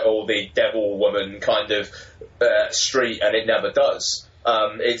kind of, like, all the devil woman kind of street, and it never does.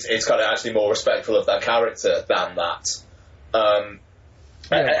 It's kind of actually more respectful of that character than that.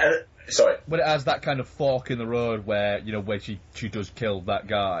 Sorry. When it has that kind of fork in the road where, you know, where she does kill that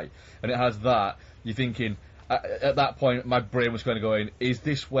guy, and it has that, you're thinking, at that point, my brain was kind of going, is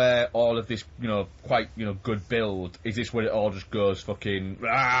this where all of this, you know, quite, you know, good build, is this where it all just goes fucking, and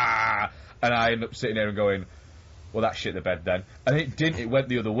I end up sitting there and going, well, that shit the bed then. And it didn't. It went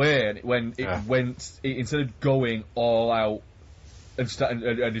the other way, and instead of going all out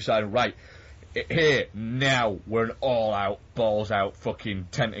and deciding, right, here now we're an all out, balls out, fucking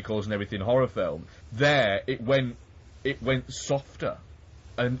tentacles and everything horror film. There, it went softer,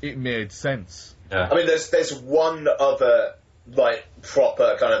 and it made sense. Yeah. I mean, there's one other like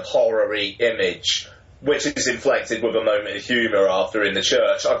proper kind of horror-y image, which is inflected with a moment of humour after in the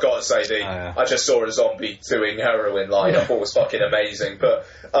church. I've got to say, I just saw a zombie doing heroin line. I thought it was fucking amazing. But,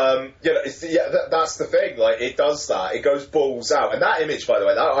 that's the thing. Like, it does that. It goes balls out. And that image, by the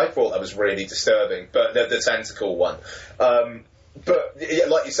way, I thought that was really disturbing. But the tentacle one. But,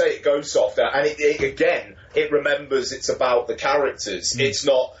 like you say, it goes softer. And it remembers it's about the characters. It's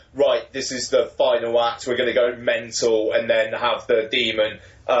not, right, this is the final act, we're going to go mental and then have the demon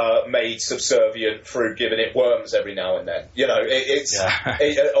made subservient through giving it worms every now and then. You know,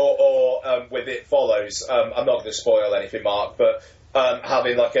 with It Follows, I'm not going to spoil anything, Mark, but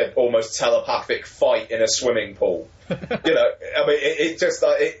having like an almost telepathic fight in a swimming pool. You know, I mean,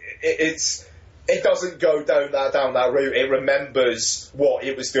 it doesn't go down that route. It remembers what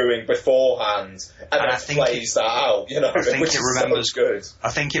it was doing beforehand and then plays that out. You know, which is so good.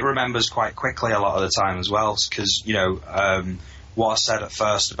 I think it remembers quite quickly a lot of the time as well, because you know what I said at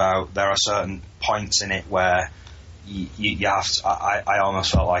first about there are certain points in it where you have to. I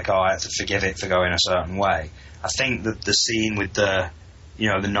almost felt like I had to forgive it for going a certain way. I think that the scene with the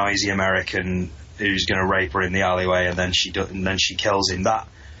noisy American who's going to rape her in the alleyway and then she kills him. That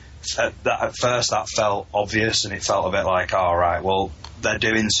at first that felt obvious, and it felt a bit like, all right, well, they're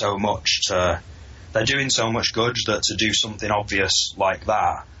doing so much good that to do something obvious like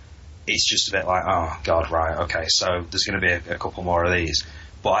that, it's just a bit like, oh god, right, okay, so there's going to be a couple more of these.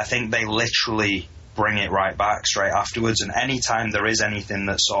 But I think they literally bring it right back straight afterwards, and any time there is anything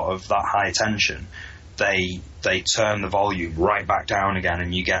that's sort of that high tension, they turn the volume right back down again,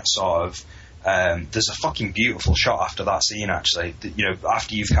 and you get sort of there's a fucking beautiful shot after that scene, actually. You know,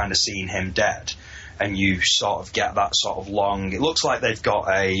 after you've kind of seen him dead, and you sort of get that sort of long. It looks like they've got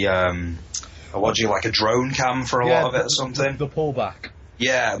like a drone cam for a lot of it or something. The pullback.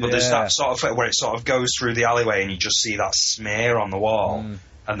 Yeah, but there's that sort of where it sort of goes through the alleyway, and you just see that smear on the wall,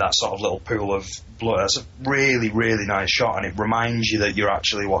 and that sort of little pool of blood. It's a really, really nice shot, and it reminds you that you're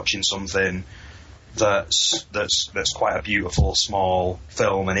actually watching something that's quite a beautiful small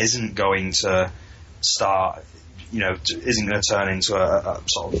film, and isn't going to start, isn't going to turn into a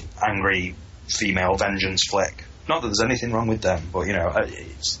sort of angry female vengeance flick. Not that there's anything wrong with them, but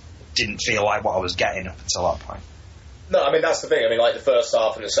it didn't feel like what I was getting up until that point. No, I mean, that's the thing. I mean, like, the first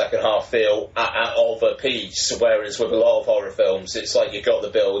half and the second half feel of a piece, whereas with a lot of horror films, it's like you got the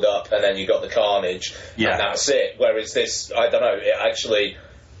build-up and then you got the carnage, and that's it. Whereas this, I don't know,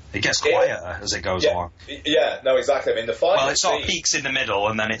 it gets quieter as it goes along. Yeah, no, exactly. I mean, the final Well, it sort of peaks in the middle,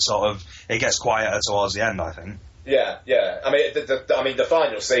 and then it gets quieter towards the end, I think. Yeah. I mean, the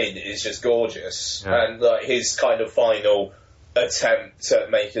final scene is just gorgeous, and like his kind of final attempt at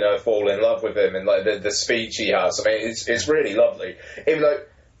making her fall in love with him, and like the speech he has. I mean, it's really lovely. Even though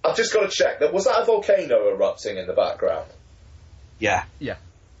I've just got to check, was that a volcano erupting in the background? Yeah.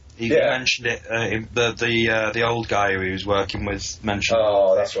 He mentioned it. The old guy who he was working with mentioned.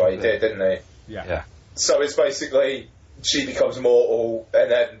 Oh, that's right, he did, didn't he? Yeah. So it's basically she becomes mortal, and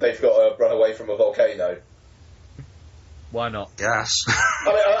then they've got to run away from a volcano. Why not? Yes.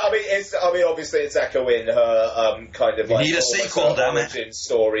 I mean, obviously it's echoing her kind of like need a sequel, damn it. Origin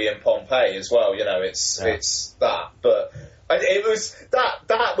story in Pompeii as well. It's that, but it was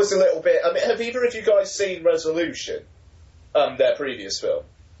that was a little bit. I mean, have either of you guys seen Resolution? Their previous film.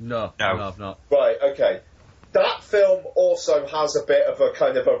 No, I've not. Right, okay. That film also has a bit of a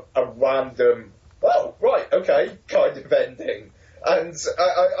kind of a random, oh, right, okay, kind of ending. And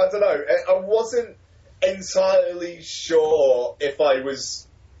I don't know, I wasn't entirely sure if I was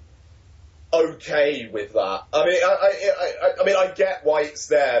okay with that. I mean, I get why it's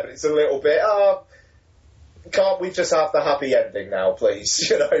there, but it's a little bit, can't we just have the happy ending now,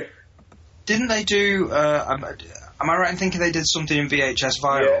 please, Didn't they do, am I right in thinking they did something in VHS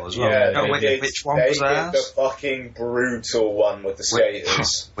Viral as well? Yeah, which one was theirs? The fucking brutal one with the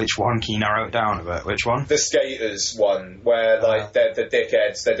skaters. Which one? Can you narrow it down a bit? Which one? The skaters one, where they're the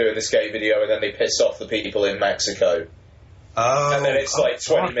dickheads, they're doing the skate video and then they piss off the people in Mexico. Oh. And then it's like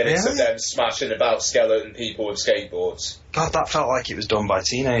 20 minutes of them smashing about skeleton people with skateboards. God, that felt like it was done by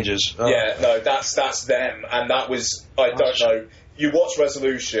teenagers. Oh. Yeah, no, that's them. And that was, I don't know, you watch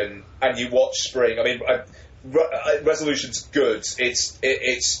Resolution and you watch Spring. I mean, Resolution's good.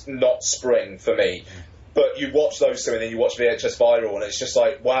 It's not Spring for me, but you watch those two and then you watch VHS Viral and it's just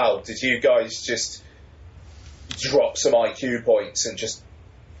like, wow, did you guys just drop some IQ points and just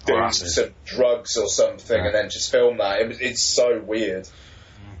do some drugs or something, and then just film that. It's so weird.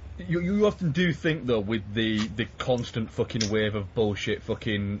 You often do think, though, with the constant fucking wave of bullshit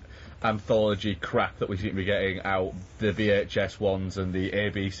fucking anthology crap that we seem to be getting out, the VHS ones and the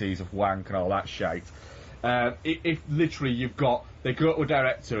ABCs of wank and all that shite, if literally they go to a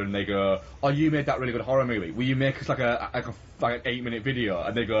director and they go, oh, you made that really good horror movie, will you make us like an 8-minute video?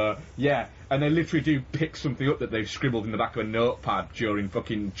 And they go, yeah, and they literally do pick something up that they've scribbled in the back of a notepad during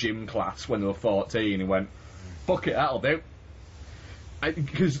fucking gym class when they were 14 and went, fuck it, that'll do.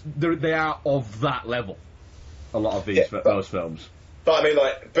 Because they are of that level, a lot of those films. But I mean,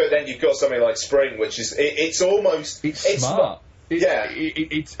 but then you've got something like Spring, which is it's smart.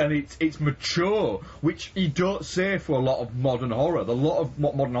 It's mature, which you don't say for a lot of modern horror. A lot of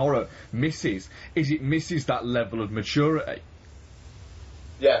what modern horror misses is it misses that level of maturity.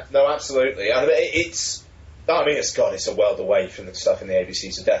 Yeah, no, absolutely. I mean, it's a world away from the stuff in the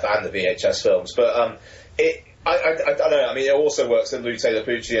ABCs of Death and the VHS films, but I don't know. I mean, it also works that Lou Taylor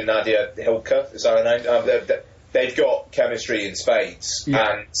Pucci and Nadia Hilka, is that her name? They've got chemistry in spades,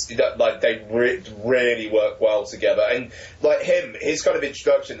 and they really work well together. And his kind of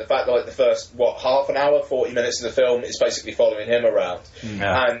introduction, the fact that the first half an hour, 40 minutes of the film is basically following him around,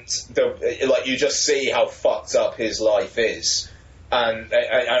 and you just see how fucked up his life is, and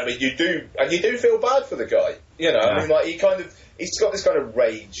I mean you do feel bad for the guy, you know. I mean, he's got this kind of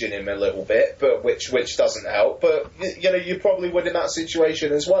rage in him a little bit, but which doesn't help. But you know, you probably would in that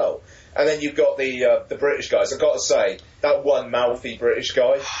situation as well. And then you've got the British guys. I've got to say, that one mouthy British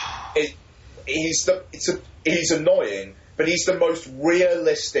guy, he's annoying, but he's the most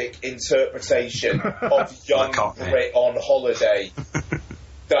realistic interpretation of young Brit on holiday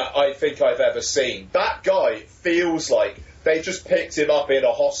that I think I've ever seen. That guy feels like they just picked him up in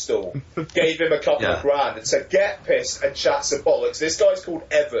a hostel, gave him a couple of grand, and said, get pissed and chat some bollocks. This guy's called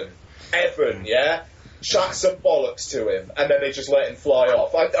Evan. Evan, yeah? Chat some bollocks to him, and then they just let him fly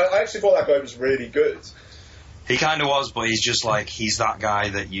off. I actually thought that guy was really good. He kind of was, but he's just he's that guy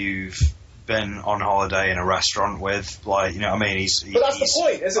that you've been on holiday in a restaurant with, you know what I mean? But that's the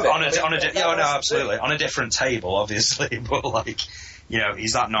point, isn't it? Absolutely. On a different table, obviously, but you know,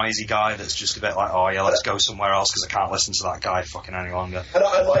 he's that noisy guy that's just a bit oh yeah, let's go somewhere else because I can't listen to that guy fucking any longer. And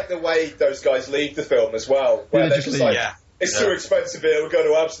I like the way those guys leave the film as well, where they're just it's too expensive here, we're going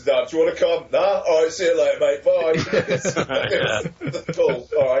to Amsterdam, do you want to come? Nah? Alright, see you later, mate, bye. Cool,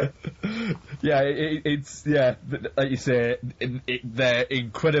 alright. Yeah, it's like you say, they're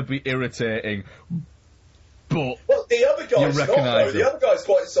incredibly irritating, but well, the other guy's not, though. The other guy's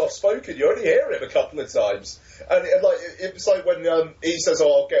quite soft-spoken, you only hear him a couple of times. And it was like when he says,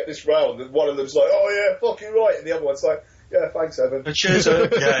 oh, I'll get this round, and one of them's like, oh yeah, fucking right, and the other one's like, yeah, thanks, Evan. Cheers, Evan.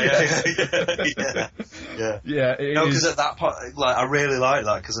 Yeah. No, because at that point, I really like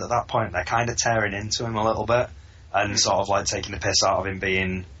that, because at that point they're kind of tearing into him a little bit, and sort of taking the piss out of him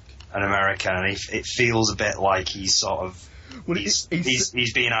being an American, and it feels a bit like he's sort of he's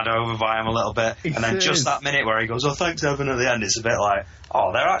being had over by him a little bit, and then just that minute where he goes, oh, thanks, Evan, at the end, it's a bit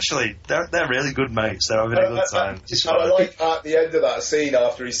oh, they're really good mates, they're having a good time. I like at the end of that scene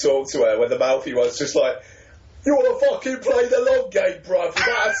after he's talked to her, when the mouthy one's just you want to fucking play the long game, bruv?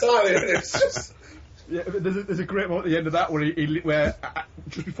 That's Italian. It's just. Yeah, there's a great moment at the end of that where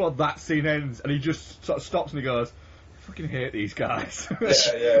just before that scene ends, and he just sort of stops and he goes, "I fucking hate these guys." Yeah. And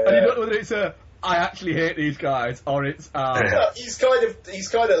you don't know whether it's I actually hate these guys, or it's he's kind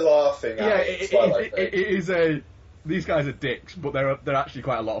of laughing. It is these guys are dicks, but they're actually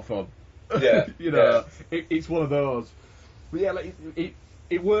quite a lot of fun. Yeah, you know, it's one of those. But yeah,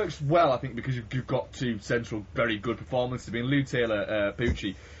 it works well, I think, because you've got two central, very good performances. I mean, Lou Taylor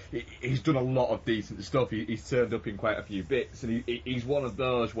Pucci, he's done a lot of decent stuff. He's turned up in quite a few bits, and he's one of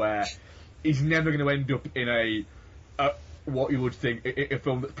those where he's never going to end up in a what you would think a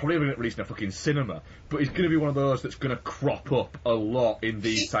film that's probably going to get released in a fucking cinema, but he's going to be one of those that's going to crop up a lot in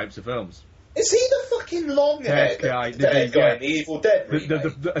these types of films. Is he the fucking long-haired guy, the Evil Dead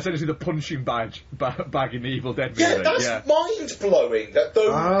remake? Essentially the punching bag in the Evil Dead remake. Yeah, that's mind-blowing. That's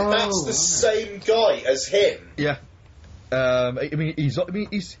the same guy as him. Yeah.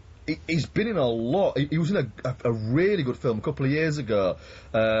 He's been in a lot. He was in a really good film a couple of years ago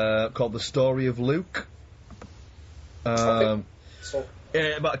called The Story of Luke. About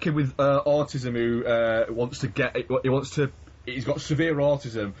a kid with autism who he's got severe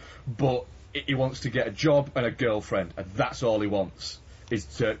autism, but he wants to get a job and a girlfriend, and that's all he wants,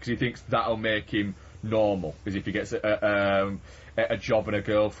 because he thinks that'll make him normal, is if he gets a job and a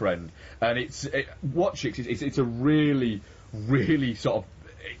girlfriend. And it's a really, really sort of,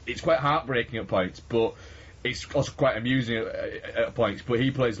 it's quite heartbreaking at points, but it's also quite amusing at points, but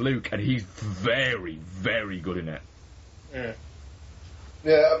he plays Luke, and he's very, very good in it. Mm.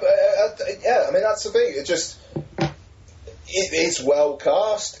 Yeah, I mean, that's the thing. It's well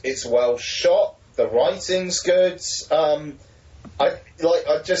cast, it's well shot, the writing's good. I don't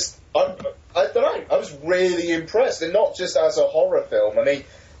know, I was really impressed, and not just as a horror film. I mean,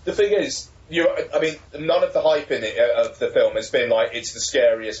 the thing is, none of the hype in it of the film has been like it's the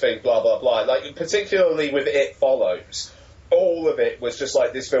scariest thing, blah blah blah. Like, particularly with It Follows, all of it was just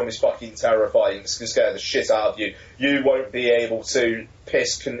like, this film is fucking terrifying. It's gonna scare the shit out of you. You won't be able to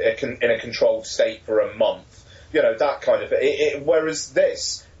piss in a controlled state for a month. You know, that kind of thing. Whereas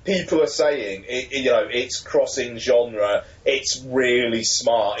this, people are saying it's crossing genre. It's really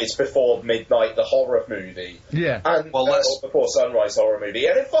smart. It's Before Midnight, the horror movie. Yeah. And Before Sunrise horror movie,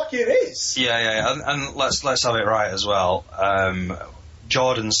 and it fucking is. Yeah. And let's have it right as well.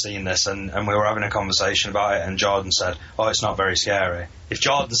 Jordan's seen this, and we were having a conversation about it, and Jordan said, "Oh, it's not very scary." If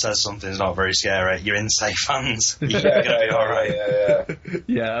Jordan says something's not very scary, you're in safe hands. You're going to be all right. Yeah.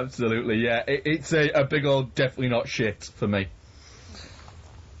 Yeah, absolutely. Yeah, it's a big old definitely not shit for me.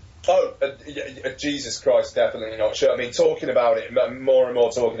 Oh, Jesus Christ, definitely not sure. I mean, talking about it, more and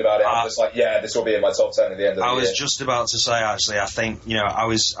more talking about it, I'm just like, yeah, this will be in my top 10 at the end of the year. I was just about to say, actually, I think, I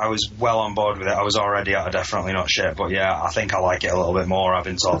was well on board with it. I was already at a definitely not shit, but yeah, I think I like it a little bit more. I've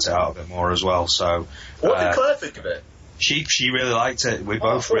been talked it out a bit more as well, so... What did Claire think of it? She really liked it. We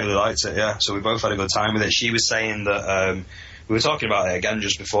both really liked it, yeah. So we both had a good time with it. She was saying that... we were talking about it again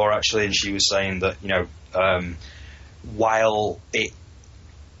just before, actually, and she was saying that, while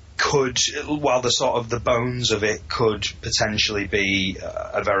the sort of the bones of it could potentially be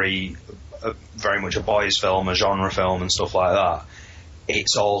very much a boys' film, a genre film and stuff like that,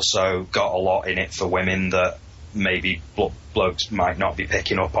 it's also got a lot in it for women that maybe blokes might not be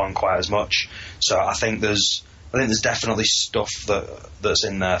picking up on quite as much. So I think there's definitely stuff that's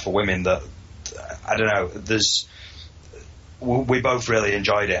in there for women that, I don't know, we both really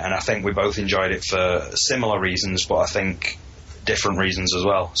enjoyed it, and I think we both enjoyed it for similar reasons, but I think different reasons as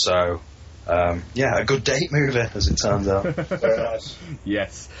well. So a good date movie, as it turns out. Very nice.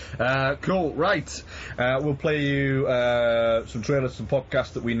 Yes. Cool. Right. We'll play you some trailers, some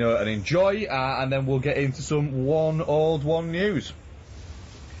podcasts that we know and enjoy, and then we'll get into some one old, one news.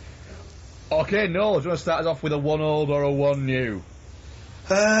 Okay, Noel, do you want to start us off with a one old or a one new?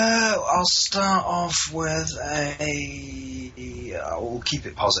 I'll start off with I'll keep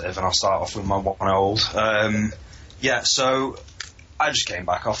it positive, and I'll start off with my one old. So I just came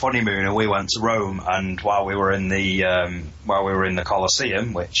back off honeymoon, and we went to Rome. And while we were in the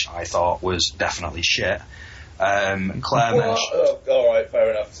Colosseum, which I thought was definitely shit, Claire mentioned. All right,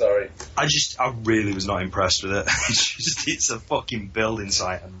 fair enough. Sorry. I really was not impressed with it. It's a fucking building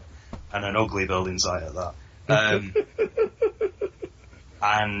site, and an ugly building site at that.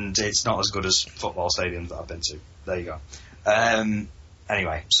 And it's not as good as football stadiums that I've been to. There you go.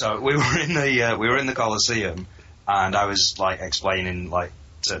 Anyway, so we were in the Colosseum. And I was like explaining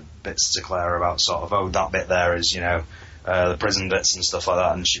bits to Claire about sort of, that bit there is the prison bits and stuff like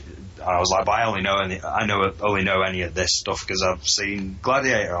that, and I was like, but I only know any of this stuff because I've seen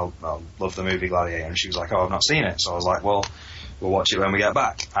Gladiator. I love the movie Gladiator, and she was like, oh, I've not seen it. So I was like, well, we'll watch it when we get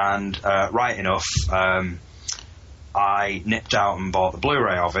back. And right enough, I nipped out and bought the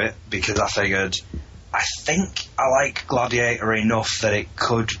Blu-ray of it because I figured I think I like Gladiator enough that it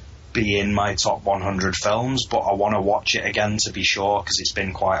could be in my top 100 films, but I want to watch it again to be sure because it's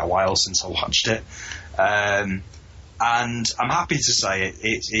been quite a while since I watched it. And I'm happy to say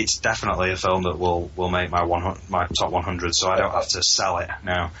it's definitely a film that will make my top 100, so I don't have to sell it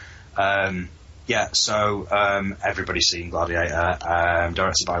now. Everybody's seen Gladiator,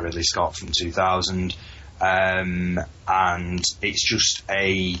 directed by Ridley Scott from 2000, and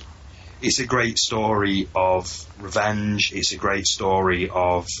it's a great story of revenge. It's a great story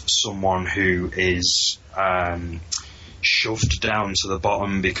of someone who is shoved down to the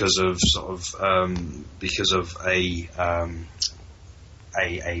bottom because of a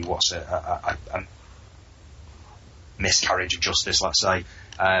miscarriage of justice, let's say,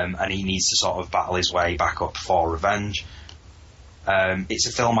 and he needs to sort of battle his way back up for revenge. It's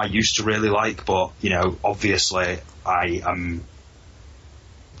a film I used to really like, but obviously I am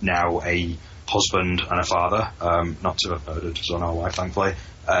now a husband and a father, not to have murdered son or wife, thankfully.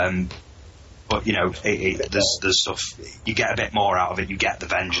 But there's stuff you get a bit more out of it. You get the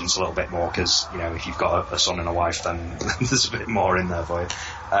vengeance a little bit more because if you've got a son and a wife, then there's a bit more in there for you.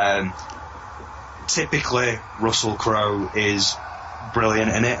 Typically, Russell Crowe is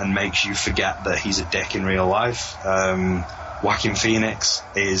brilliant in it and makes you forget that he's a dick in real life. Joaquin Phoenix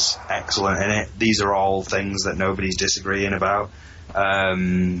is excellent in it. These are all things that nobody's disagreeing about.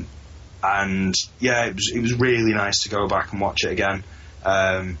 And yeah, it was really nice to go back and watch it again.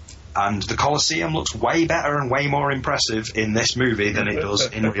 And the Colosseum looks way better and way more impressive in this movie than it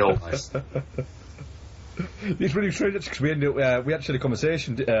does in real life. It's really strange because we actually had a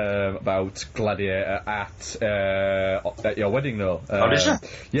conversation about Gladiator at your wedding, though. Oh, did you?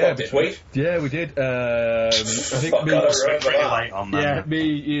 Yeah, did we? Yeah, we did. I think me,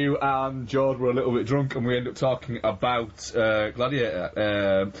 you, and George were a little bit drunk, and we ended up talking about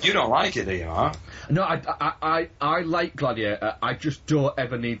Gladiator. You don't like it, do you, Mark? No, I like Gladiator. I just don't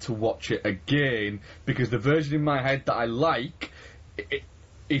ever need to watch it again because the version in my head that I like.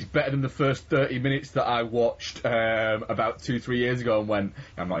 Is better than the first 30 minutes that I watched about 2-3 years ago and went,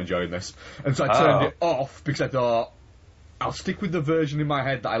 I'm not enjoying this. And so I turned it off because I thought, I'll stick with the version in my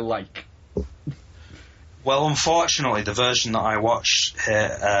head that I like. Well, unfortunately, the version that I watched here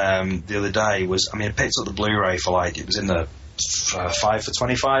the other day was, I picked up the Blu-ray for it was in the 5 for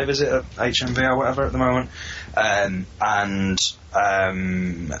 25, is it, at HMV or whatever at the moment? And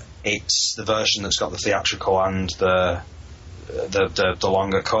it's the version that's got the theatrical and the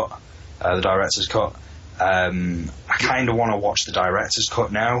longer cut, the director's cut. I kind of want to watch the director's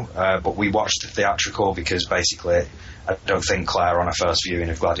cut now, but we watched the theatrical because basically I don't think Claire on her first viewing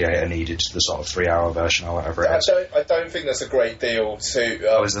of Gladiator needed the sort of 3-hour version or whatever it is. I don't think there's a great deal to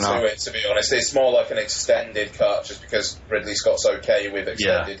it, to be honest. It's more like an extended cut just because Ridley Scott's okay with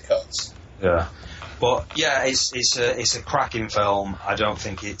extended cuts. Yeah. But yeah, it's a cracking film. I don't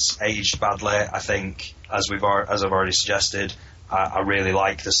think it's aged badly. I think, as I've already suggested, I really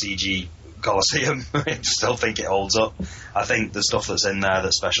like the CG Colosseum. I still think it holds up. I think the stuff that's in there,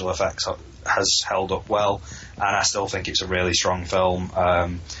 that special effects has held up well, and I still think it's a really strong film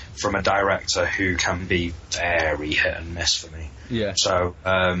from a director who can be very hit and miss for me. Yeah. So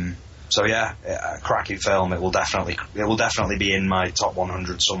yeah, a cracking film. It will definitely be in my top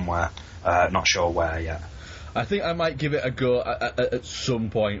 100 somewhere. Not sure where yet. I think I might give it a go at some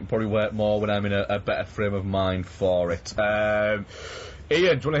point, probably work more when I'm in a better frame of mind for it. Ian, do you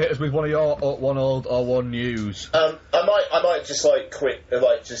want to hit us with one of your one old or one news? I might just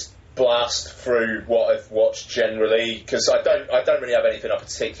just blast through what I've watched generally because I don't really have anything I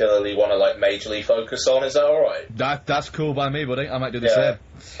particularly want to majorly focus on. Is that all right? That's cool by me, buddy. I might do the same.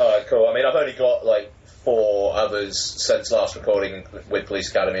 All right, cool. I've only got 4 others since last recording with Police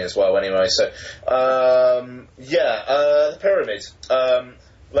Academy as well anyway, so The Pyramid,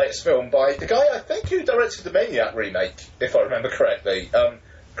 latest film by the guy I think who directed the Maniac remake, if I remember correctly,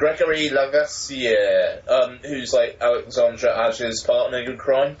 Gregory Lavassier, who's Alexandra Aja's partner in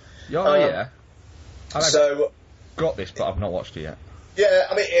crime. Yeah. I've got this, but I've not watched it yet. Yeah,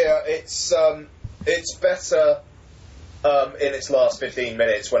 it's better in its last 15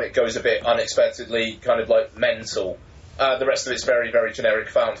 minutes when it goes a bit unexpectedly kind of mental. The rest of it's very, very generic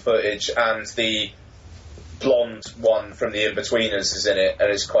found footage, and the blonde one from The Inbetweeners is in it, and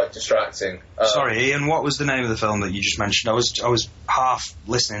it's quite distracting. Sorry, Ian, what was the name of the film that you just mentioned? I was half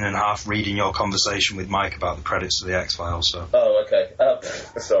listening and half reading your conversation with Mike about the credits to the X-Files, so... Oh, okay.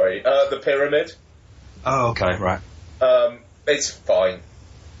 Sorry. The Pyramid. Oh, okay, right. It's fine.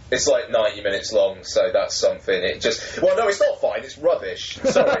 It's 90 minutes long, so that's something. Well, no, it's not fine. It's rubbish.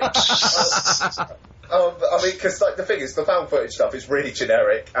 Sorry. Because the thing is, the found footage stuff is really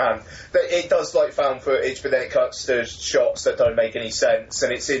generic, and it does found footage, but then it cuts to shots that don't make any sense,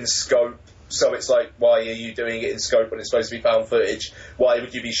 and it's in scope. So it's why are you doing it in scope when it's supposed to be found footage? Why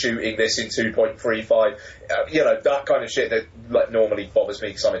would you be shooting this in 2.35? That kind of shit that normally bothers me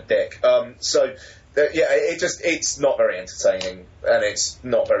because I'm a dick. It's not very entertaining, and it's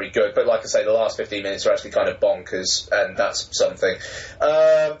not very good. But like I say, the last 15 minutes are actually kind of bonkers, and that's something.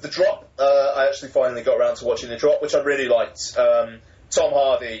 The Drop, I actually finally got around to watching The Drop, which I really liked. Tom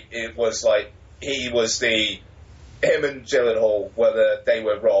Hardy, him and Gyllenhaal, they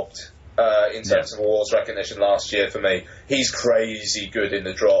were robbed in terms of awards recognition last year for me. He's crazy good in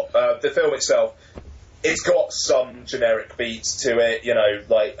The Drop. The film itself, it's got some generic beats to it,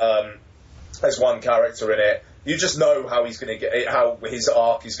 there's one character in it. You just know how he's going to get it, how his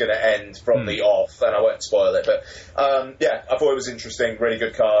arc is going to end from the off, and I won't spoil it. But I thought it was interesting. Really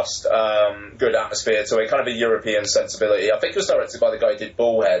good cast, good atmosphere to it. Kind of a European sensibility. I think it was directed by the guy who did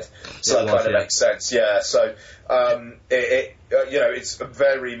Bullhead, so that kind of makes sense. Yeah. So it's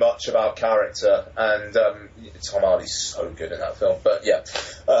very much about character, and Tom Hardy's so good in that film. But yeah,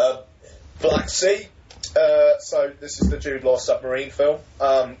 Black Sea. So this is the Jude Law submarine film.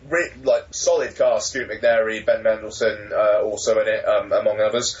 Solid cast: Stuart McNairy, Ben Mendelsohn, also in it, among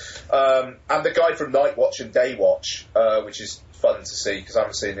others. And the guy from Night Watch and Day Watch, which is fun to see because I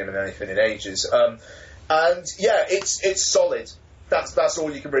haven't seen him in anything in ages. And yeah, it's solid. That's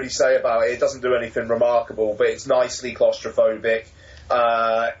all you can really say about it. It doesn't do anything remarkable, but it's nicely claustrophobic.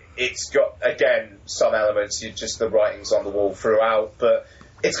 It's got, again, some elements, just the writing's on the wall throughout, but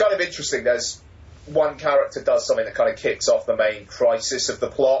it's kind of interesting. There's one character does something that kind of kicks off the main crisis of the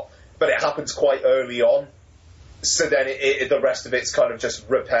plot, but it happens quite early on. So then the rest of it's kind of just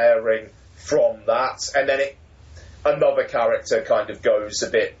repairing from that, and then another character kind of goes a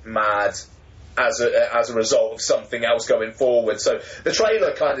bit mad as a result of something else going forward. So the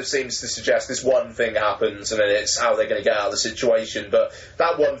trailer kind of seems to suggest this one thing happens and then it's how they're going to get out of the situation, but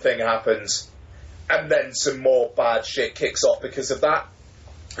that one thing happens and then some more bad shit kicks off because of that.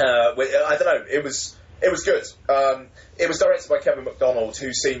 I don't know, it was good. It was directed by Kevin MacDonald,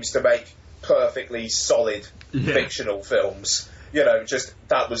 who seems to make perfectly solid fictional films. Just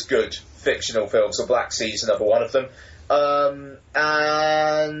that was good fictional films. So Black Sea is another one of them.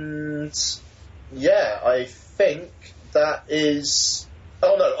 And yeah, I think that is...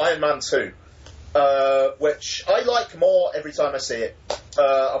 Oh no, Iron Man 2, which I like more every time I see it.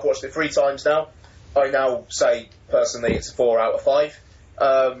 I've watched it 3 times now. I now say, personally, it's a 4 out of 5.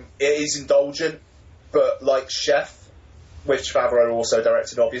 It is indulgent, but like Chef, which Favreau also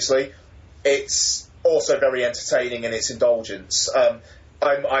directed, obviously, it's also very entertaining in its indulgence.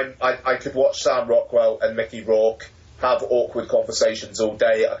 I could watch Sam Rockwell and Mickey Rourke have awkward conversations all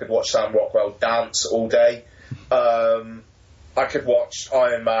day. I could watch Sam Rockwell dance all day. I could watch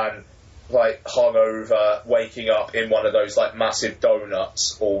Iron Man hungover, waking up in one of those massive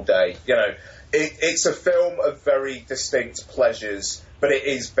donuts all day. It's a film of very distinct pleasures, but it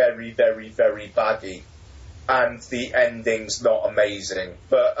is very, very, very baggy, and the ending's not amazing.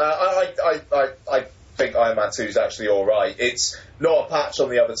 But I think Iron Man 2 is actually all right. It's not a patch on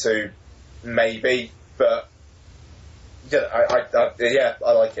the other two, maybe, but yeah, I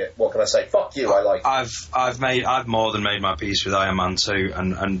like it. What can I say? Fuck you, I like it. I've more than made my peace with Iron Man 2,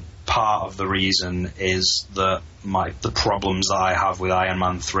 and part of the reason is that the problems that I have with Iron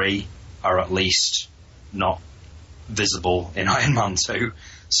Man 3 are at least not visible in Iron Man 2.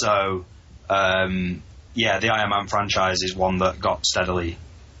 So, yeah, the Iron Man franchise is one that got steadily...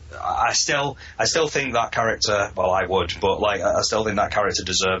 I still think that character... Well, I would, but I still think that character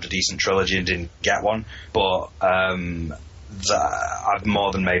deserved a decent trilogy and didn't get one. But I've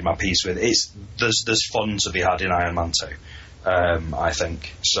more than made my peace with it. There's fun to be had in Iron Man 2, I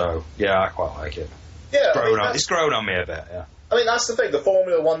think. So, yeah, I quite like it. Yeah, it's grown on me a bit, yeah. I mean, that's the thing. The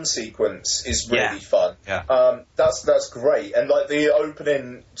Formula One sequence is really fun. Yeah. That's great. And the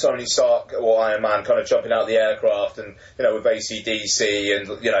opening Tony Stark or Iron Man kind of jumping out of the aircraft, and with AC/DC, and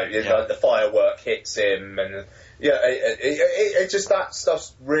the firework hits him, and it just, that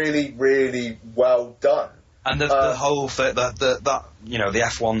stuff's really, really well done. And the whole thing, the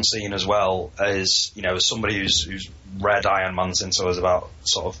F1 scene as well, is as somebody who's read Iron Man since I was about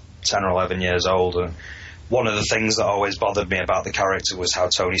sort of 10 or 11 years old, and one of the things that always bothered me about the character was how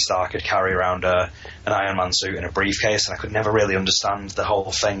Tony Stark could carry around an Iron Man suit in a briefcase, and I could never really understand the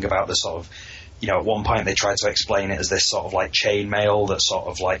whole thing about the sort of, at one point they tried to explain it as this sort of chainmail that sort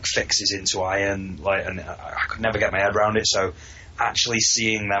of fixes into iron, and I could never get my head around it. So actually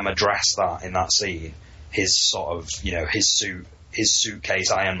seeing them address that in that scene, his sort of, his suitcase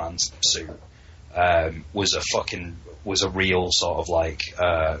Iron Man suit, was a real sort of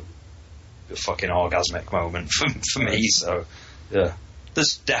fucking orgasmic moment for me. So yeah,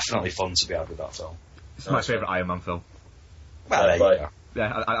 there's definitely fun to be had with that film. It's my favourite Iron Man film. Well, there you go.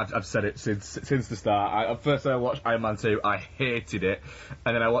 Yeah, I've said it since the start. First time I watched Iron Man 2, I hated it,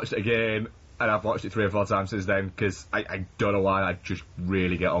 and then I watched it again, and I've watched it 3 or 4 times since then, because I don't know why, I just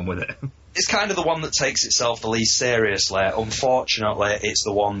really get on with it. It's kind of the one that takes itself the least seriously. Unfortunately, it's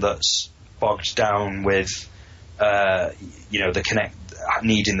the one that's bogged down with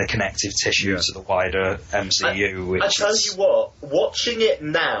needing the connective tissue to the wider MCU. I tell you what, watching it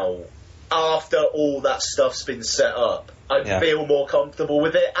now, after all that stuff's been set up, I feel more comfortable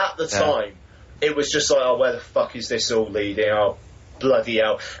with it. At the time, it was just where the fuck is this all leading? Oh, bloody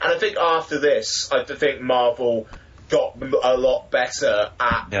hell. And I think after this, I think Marvel got a lot better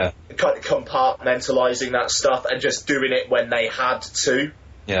at kind of compartmentalising that stuff and just doing it when they had to.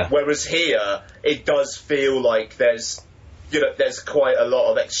 Yeah. Whereas here, it does feel like there's quite a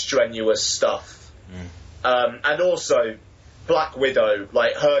lot of extraneous stuff. And also, Black Widow,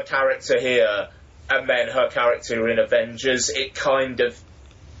 her character here, and then her character in Avengers, it kind of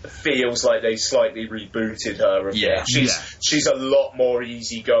feels like they slightly rebooted her a bit. She's a lot more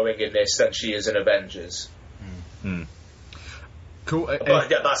easygoing in this than she is in Avengers. Cool. But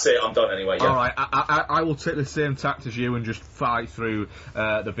yeah, that's it. I'm done anyway. Yeah. All right, I will take the same tact as you and just fight through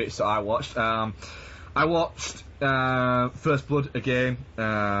the bits that I watched. I watched First Blood again.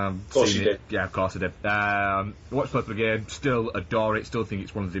 Of course you did. Yeah, of course I did. Watched First Blood again. Still adore it. Still think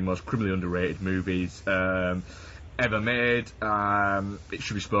it's one of the most criminally underrated movies ever made. It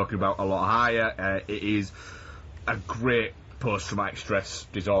should be spoken about a lot higher. It is a great post-traumatic stress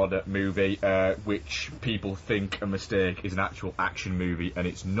disorder movie, which people think a mistake is an actual action movie, and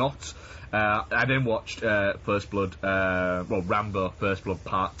it's not. I then watched Rambo First Blood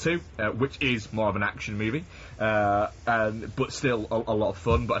Part 2, which is more of an action movie, but still a lot of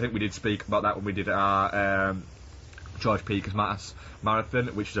fun. But I think we did speak about that when we did our George Pecos marathon,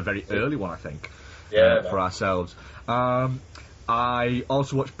 which is a very early one, I think, for ourselves. I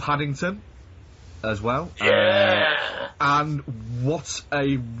also watched Paddington as well. And what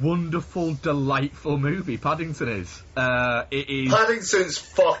a wonderful, delightful movie Paddington is. It is. Paddington's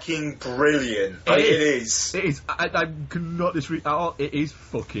fucking brilliant. It is. It is. I cannot disagree at all. It is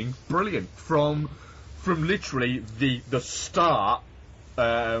fucking brilliant. From literally the start,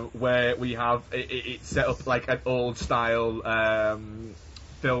 where we have it set up like an old style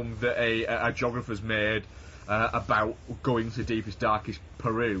film that a geographer's made about going to deepest, darkest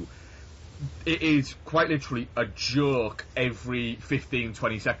Peru. It is quite literally a joke every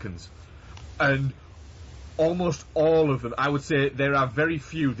 15-20 seconds. And almost all of them, I would say there are very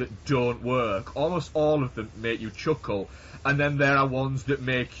few that don't work. Almost all of them make you chuckle. And then there are ones that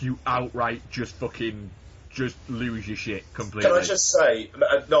make you outright just lose your shit completely. Can I just say,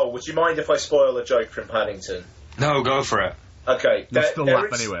 Noel, would you mind if I spoil a joke from Paddington? No, go for it. Okay. You'll still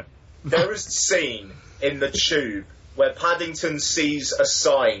laugh anyway. There is a scene in the Tube where Paddington sees a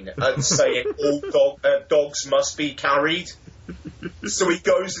sign saying all dogs must be carried. So he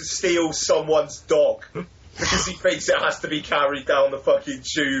goes and steals someone's dog because he thinks it has to be carried down the fucking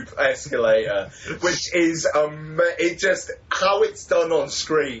tube escalator, which is it just how it's done on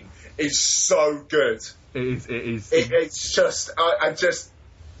screen is so good. It is. It's just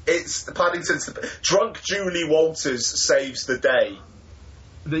it's Paddington's drunk Julie Walters saves the day.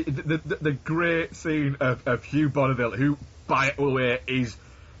 The great scene of Hugh Bonneville, who, by the way, is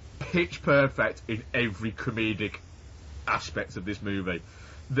pitch perfect in every comedic aspect of this movie.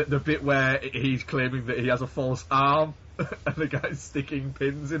 The bit where he's claiming that he has a false arm and the guy's sticking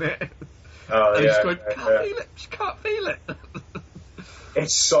pins in it. Oh, and he's going, can't feel it.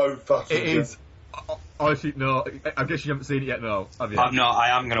 It's so fucking good. It is. Honestly, no. I guess you haven't seen it yet, no? Have you? No,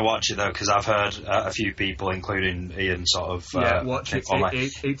 I am going to watch it though because I've heard a few people, including Ian, sort of. Watch it.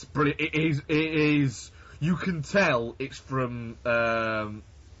 It's brilliant. It is. You can tell it's from the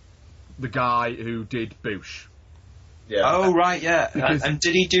guy who did Boosh. Yeah. Oh right, yeah. And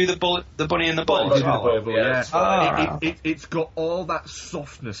did he do the Bunny and the Bull as well? It's got all that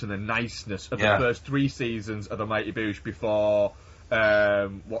softness and the niceness of the first 3 seasons of the Mighty Boosh before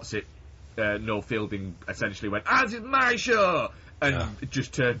Noel Fielding essentially went, "As is my show," and it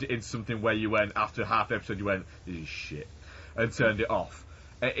just turned it into something where you went after half the episode, you went, "This is shit," and turned it off.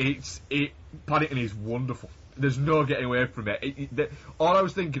 Paddington is wonderful. There's no getting away from it. All I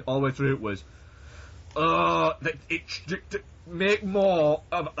was thinking all the way through it was, make more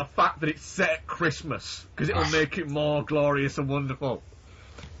of the fact that it's set at Christmas because it'll make it more glorious and wonderful.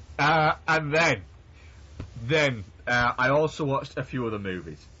 And then I also watched a few other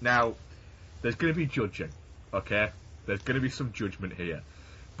movies. Now, there's going to be judging, okay? There's going to be some judgment here.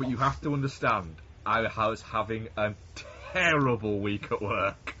 But you have to understand, I was having a terrible week at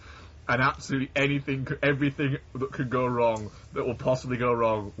work. And absolutely everything that could go wrong, that will possibly go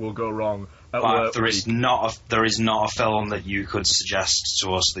wrong, will go wrong at work. There is not a film that you could suggest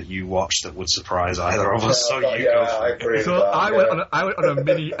to us that you watched that would surprise either of us. I agree. So I went on a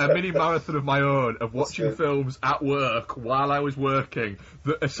mini marathon of my own of watching films at work while I was working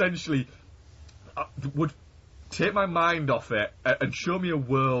that essentially would take my mind off it and show me a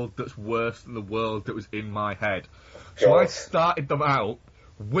world that's worse than the world that was in my head. So I started them out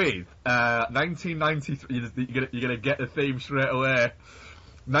with 1993. You're gonna get the theme straight away.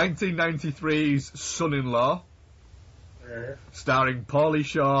 1993's Son-in-Law, starring Pauly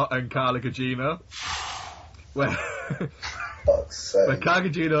Shore and Carla Gugino, where Carla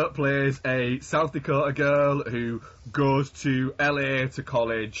Gugino plays a South Dakota girl who goes to LA to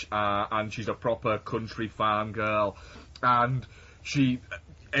college, and she's a proper country farm girl, and she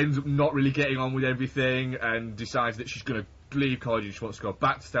ends up not really getting on with everything and decides that she's going to leave college and she wants to go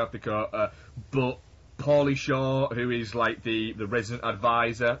back to South Dakota, but Paulie Shaw, who is like the resident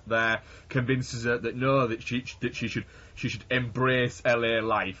advisor there, convinces her that she should embrace LA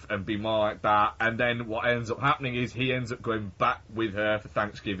life and be more like that. And then what ends up happening is he ends up going back with her for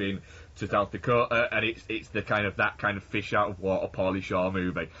Thanksgiving to South Dakota, and it's that kind of fish out of water Paulie Shaw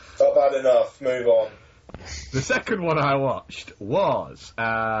movie. Not bad enough. Move on. The second one I watched was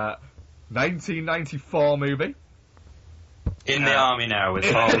 1994 movie. In the army now with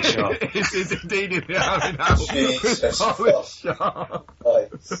Paulie Shaw. It is indeed in the army now. Jesus. Paulie Shaw.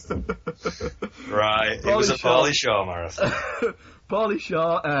 Right, it was a Paulie Shaw marathon. Paulie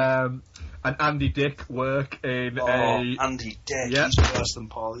Shaw and Andy Dick work in Andy Dick, he's worse than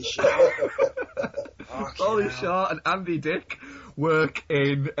Paulie Shaw. Paulie Shaw and Andy Dick work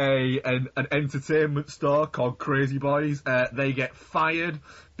in an entertainment store called Crazy Boys. They get fired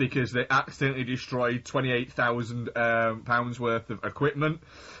because they accidentally destroyed £28,000 worth of equipment.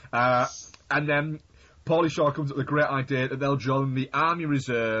 And then Paulie Shaw comes up with a great idea that they'll join the Army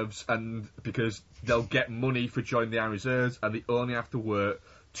Reserves, and because they'll get money for joining the Army Reserves, and they only have to work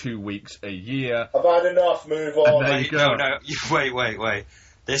 2 weeks a year. I've had enough. Move on. And there you go. No, wait.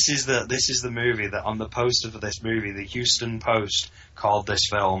 This is the movie that on the poster for this movie, the Houston Post called this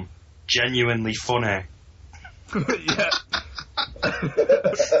film genuinely funny. Yeah.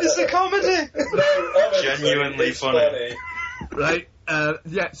 It's a comedy. No, honestly, genuinely funny. Right.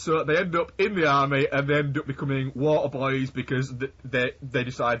 So they end up in the army and they end up becoming water boys because they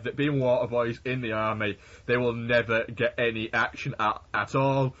decide that being water boys in the army, they will never get any action at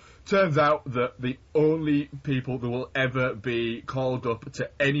all. Turns out that the only people that will ever be called up to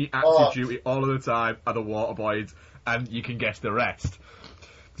any active duty all of the time are the water boys, and you can guess the rest.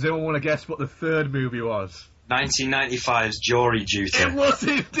 Does anyone want to guess what the third movie was? 1995's Jury Duty. It was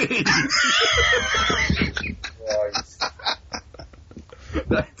indeed! Right.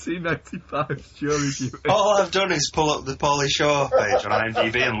 1995's Jury Duty. All I've done is pull up the Paulie Shaw page on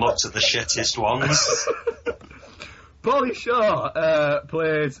IMDb and looked at the shittest ones. Paulie Shaw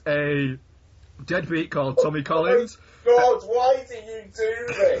plays a deadbeat called Tommy Collins. God, why do you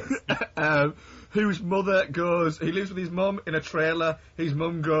do this? Whose mother he lives with his mum in a trailer. His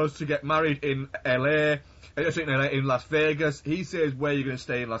mum goes to get married in in Las Vegas. He says, where are you going to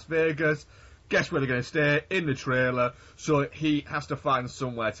stay in Las Vegas? Guess where they're going to stay? In the trailer. So he has to find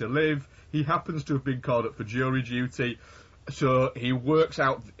somewhere to live. He happens to have been called up for jury duty. So he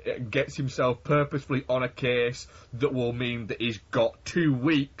gets himself purposefully on a case that will mean that he's got 2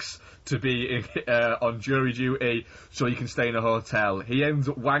 weeks to be on jury duty so he can stay in a hotel. He ends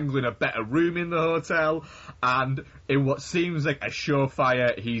up wangling a better room in the hotel, and in what seems like a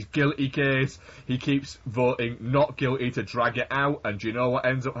surefire he's guilty case, he keeps voting not guilty to drag it out, and do you know what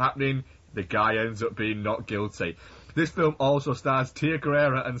ends up happening? The guy ends up being not guilty. This film also stars Tia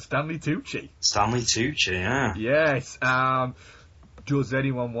Carrere and Stanley Tucci. Stanley Tucci, yeah. Yes. Does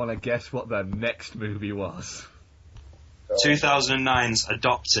anyone want to guess what the next movie was? 2009's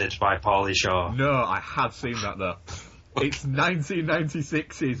Adopted by Paulie Shaw. No, I have seen that though. It's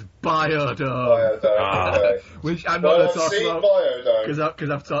 1996's Biodome. Which I'm not going to talk about because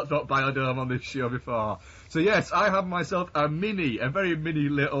I've talked about Biodome on this show before. So yes, I have myself a very mini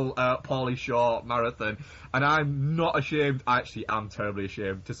little Paulie Shaw marathon, and I'm not ashamed. Actually, I'm terribly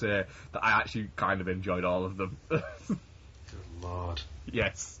ashamed to say that I actually kind of enjoyed all of them. Good Lord.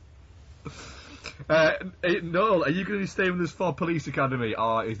 Yes. Noel, are you going to stay with us for Police Academy,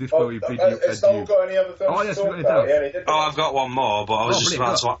 or is this where we bid you Has Noel got any other films to talk about? I've got one more, but I was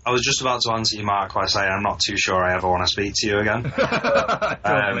just about to answer you, Mark, by saying I'm not too sure I ever want to speak to you again.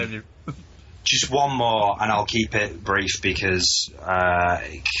 Don't blame you. Just one more, and I'll keep it brief because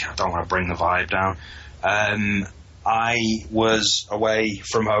I don't want to bring the vibe down. I was away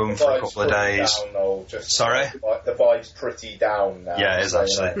from home for a couple of days. Down, Sorry? The vibe's pretty down now. Yeah, it is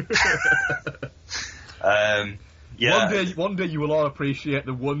actually. Yeah. One day you will all appreciate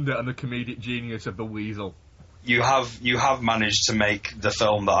the wonder and the comedic genius of the Weasel. You have managed to make the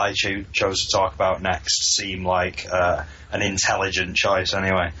film that I chose to talk about next seem like an intelligent choice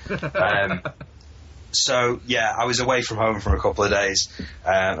anyway. So yeah, I was away from home for a couple of days.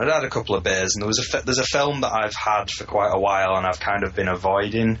 I'd had a couple of beers, and there's a film that I've had for quite a while, and I've kind of been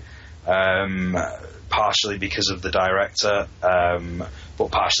avoiding, partially because of the director, but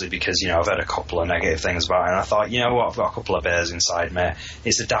partially because I've heard a couple of negative things about it, and I thought, you know what, I've got a couple of beers inside me.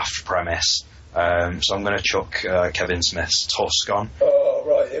 It's a daft premise, so I'm going to chuck Kevin Smith's Tusk on. Oh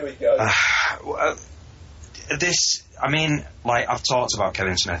right, here we go. I've talked about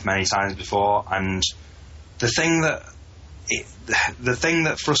Kevin Smith many times before, and the thing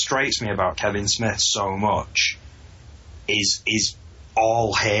that frustrates me about Kevin Smith so much is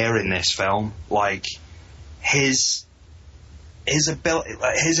all here in this film. Like, his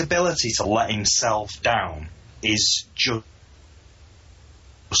ability to let himself down is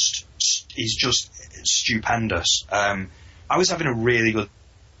just stupendous. I was having a really good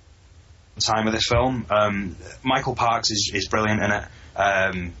time with this film. Michael Parks is brilliant in it.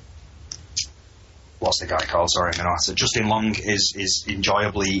 What's the guy called? Sorry, I'm going to ask it. Justin Long is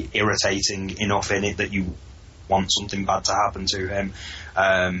enjoyably irritating enough in it that you want something bad to happen to him.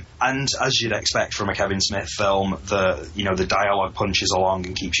 And as you'd expect from a Kevin Smith film, the dialogue punches along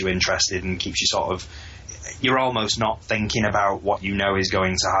and keeps you interested and keeps you sort of... You're almost not thinking about what you know is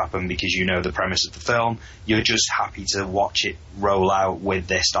going to happen because you know the premise of the film. You're just happy to watch it roll out with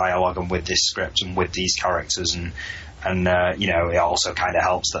this dialogue and with this script and with these characters. And it also kind of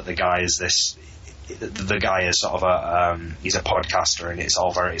helps that the guy is sort of he's a podcaster, and it's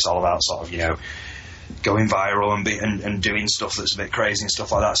all about sort of, going viral and doing stuff that's a bit crazy and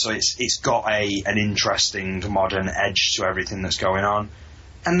stuff like that. So it's got an interesting modern edge to everything that's going on.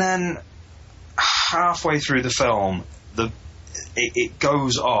 And then halfway through the film, it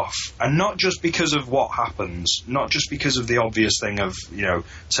goes off, and not just because of what happens, not just because of the obvious thing of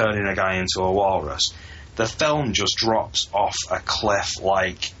turning a guy into a walrus. The film just drops off a cliff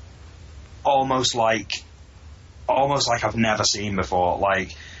almost like I've never seen before.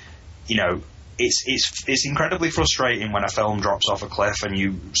 It's incredibly frustrating when a film drops off a cliff and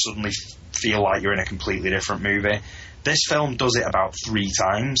you suddenly feel like you're in a completely different movie. This film does it about 3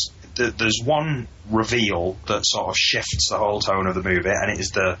 times. There's one reveal that sort of shifts the whole tone of the movie, and it is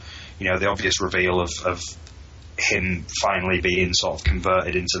the obvious reveal of him finally being sort of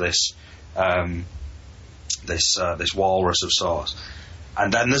converted into this walrus of sorts.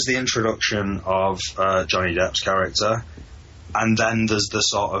 And then there's the introduction of Johnny Depp's character, and then there's the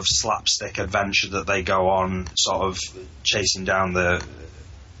sort of slapstick adventure that they go on, sort of chasing down the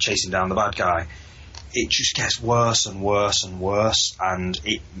bad guy. It just gets worse and worse and worse, and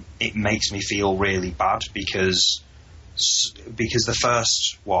it makes me feel really bad because the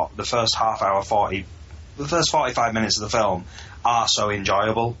first half hour, the first 45 minutes of the film are so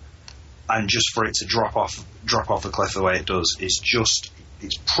enjoyable, and just for it to drop off the cliff the way it does,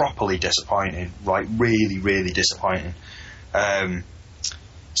 it's properly disappointing, really, really disappointing. I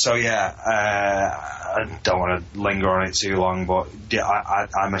don't want to linger on it too long, but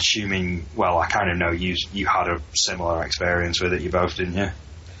I'm assuming, I kind of know you had a similar experience with it, you both, didn't you?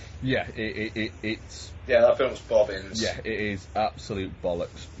 Yeah, it's... Yeah, that film's bobbins. Yeah, it is absolute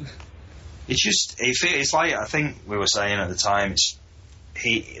bollocks. It's like, I think we were saying at the time,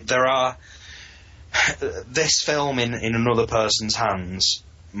 this film in another person's hands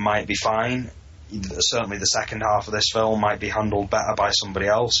might be fine. Certainly the second half of this film might be handled better by somebody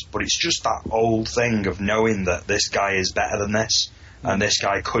else, but it's just that old thing of knowing that this guy is better than this, and this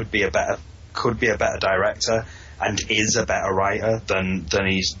guy could be a better director and is a better writer than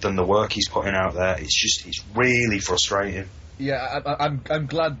the work he's putting out there. It's really frustrating. Yeah, I'm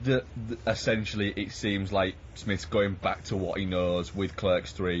glad that essentially it seems like Smith's going back to what he knows with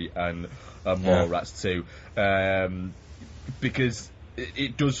Clerks 3 and Mallrats 2, because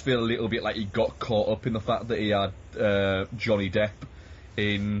it does feel a little bit like he got caught up in the fact that he had Johnny Depp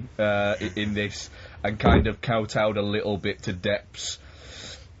in this, and kind of kowtowed a little bit to Depp's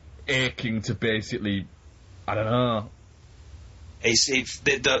aching to basically, I don't know.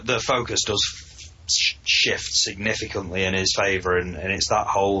 The focus does shift significantly in his favour, and it's that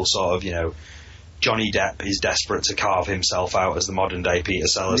whole sort of Johnny Depp is desperate to carve himself out as the modern day Peter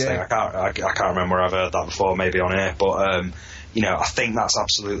Sellers thing. I can't remember where I've heard that before, maybe on air, but I think that's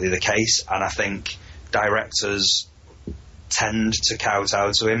absolutely the case, and I think directors tend to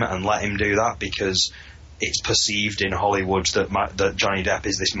kowtow to him and let him do that because it's perceived in Hollywood that Johnny Depp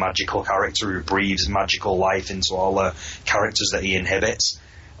is this magical character who breathes magical life into all the characters that he inhibits.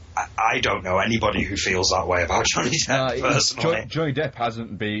 I don't know anybody who feels that way about Johnny Depp, personally. Johnny Depp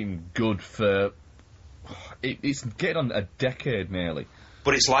hasn't been good for... It's getting on a decade, nearly.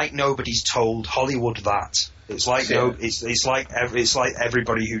 But it's like nobody's told Hollywood that. It's like it's like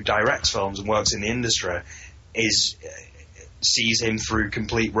everybody who directs films and works in the industry sees him through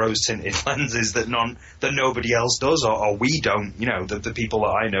complete rose-tinted lenses that nobody else does, or we don't. The people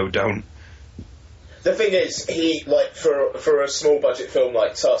that I know don't. The thing is, he for a small budget film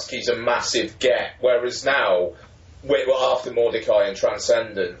like Tusk, he's a massive get. Whereas now, after Mordecai and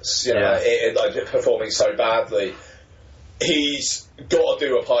Transcendence, performing so badly, he's got to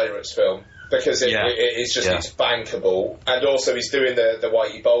do a Pirates film because it's bankable. And also, he's doing the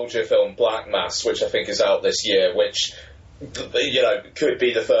Whitey Bulger film Black Mass, which I think is out this year, which could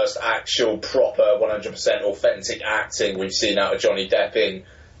be the first actual proper 100% authentic acting we've seen out of Johnny Depp in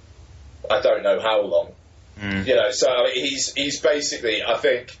I don't know how long. You know, so I mean, he's basically, I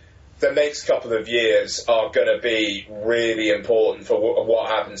think, the next couple of years are going to be really important for what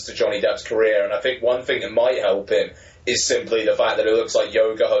happens to Johnny Depp's career. And I think one thing that might help him is simply the fact that it looks like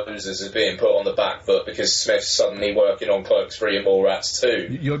Yoga Hosers is being put on the back foot because Smith's suddenly working on Clerks 3 and Mallrats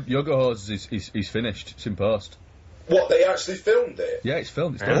 2. Yoga Hosers is finished. It's in post. What, they actually filmed it? Yeah, it's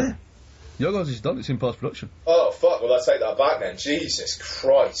filmed. It's done. Yoga Hosers is done. It's in post-production. Oh, fuck. Well, I take that back then. Jesus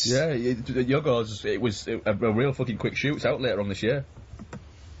Christ. Yeah, Yoga Hosers, it was a real fucking quick shoot. It's out later on this year.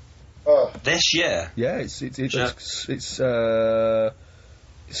 Oh. This year? Yeah, it's slated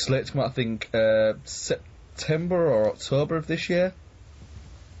to come out, I think, September or October of this year.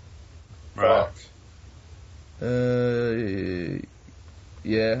 Right.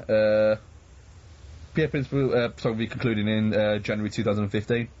 Yeah. Pierre Prince will be concluding in January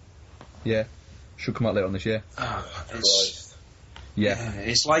 2015. Yeah, should come out later on this year. Yeah,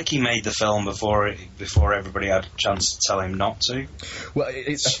 it's like he made the film before everybody had a chance to tell him not to. Well,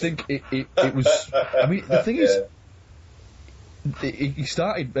 I think it was. I mean, the thing is, he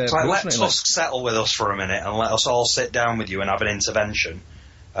started. It's like, let Tusk settle with us for a minute and let us all sit down with you and have an intervention.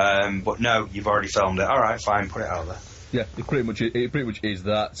 But no, you've already filmed it. All right, fine, put it out there. Yeah, it pretty much is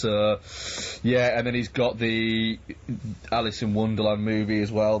that. Yeah, and then he's got the Alice in Wonderland movie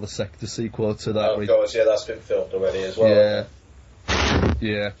as well, the sequel to that. Oh God, yeah, that's been filmed already as well. Yeah.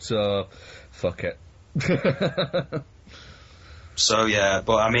 Yeah, so fuck it. So yeah,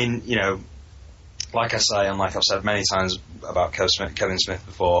 but I mean, you know, like I say, and like I've said many times about Kevin Smith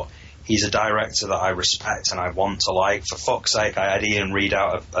before, he's a director that I respect and I want to like. For fuck's sake, I had Ian read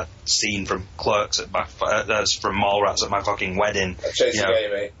out a scene from Clerks from Mallrats at my fucking wedding. Chasing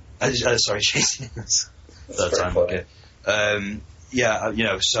Amy. Sorry, Chasing. Third time, okay. Yeah, you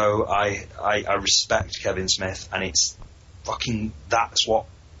know, so I respect Kevin Smith, and it's fucking, that's what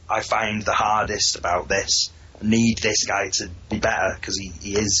I find the hardest about this. I need this guy to be better because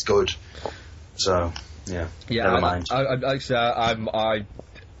he is good. So yeah, never mind.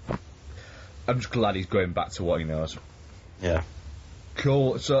 I'm just glad he's going back to what he knows. Yeah.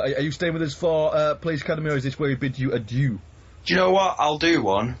 Cool. So are you staying with us for Police Academy, or is this where we bid you adieu? Do you know what? I'll do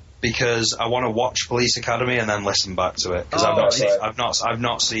one because I want to watch Police Academy and then listen back to it because I've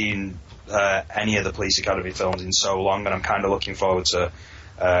not seen any of the Police Academy films in so long, and I'm kind of looking forward to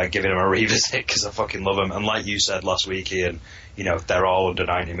giving them a revisit because I fucking love them. And like you said last week, Ian, you know, they're all under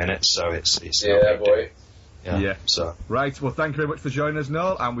 90 minutes, so it's yeah, boy. Yeah. So right. Well, thank you very much for joining us,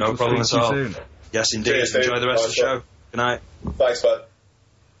 Noel, and we no will problem speak at to all. you soon. Yes, indeed. Cheers, enjoy the rest of the show. Good night. Thanks, bud.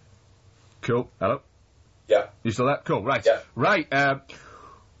 Cool. Hello. Yeah. You still there? Cool. Right. Yeah. Right.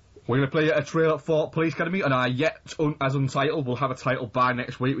 We're going to play a trailer for Police Academy, and our yet as untitled. We'll have a title by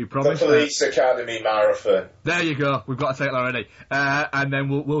next week, we promise. The Police Academy Marathon. There you go. We've got a title already, and then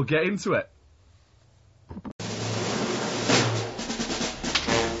we'll get into it.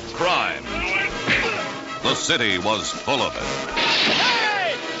 Crime. The city was full of it.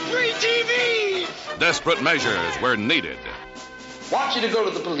 Hey! Free TV! Desperate measures were needed. Want you to go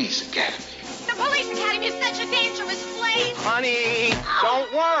to the police academy. The police academy is such a dangerous place. Honey,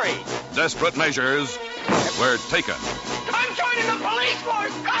 don't worry. Desperate measures were taken. I'm joining the police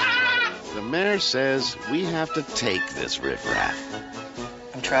force! Ah! The mayor says we have to take this riffraff.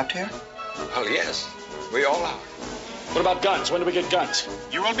 I'm trapped here? Well, yes. We all are. What about guns? When do we get guns?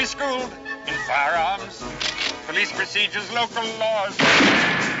 You will be schooled in firearms, police procedures, local laws,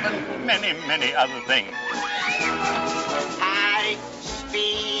 and many, many other things.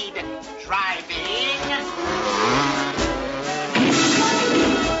 High-speed driving.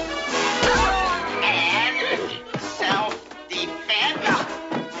 And self-defense.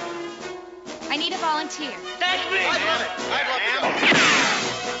 I need a volunteer. That's me. I'd love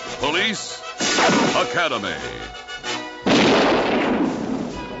to go. Police Academy.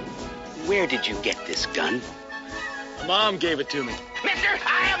 Where did you get this gun? My mom gave it to me. Mister,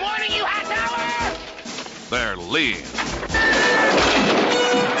 I am warning you, Hightower! They're lean.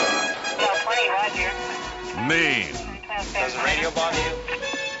 Mean. Does the radio bother you?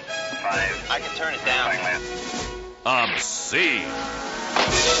 5. I can turn it down. Obscene.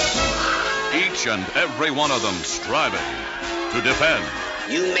 Each and every one of them striving to defend.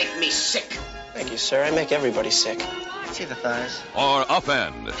 You make me sick. Thank you, sir. I make everybody sick. See the thighs. Or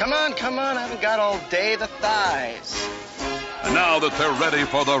upend. Come on. I haven't got all day. The thighs. And now that they're ready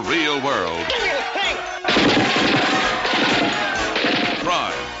for the real world, Give me the thing!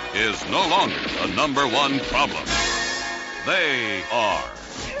 crime is no longer the #1 problem. They are.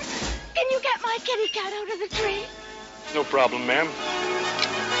 Can you get my kitty cat out of the tree? No problem, ma'am.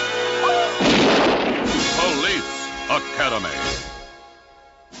 Police Academy.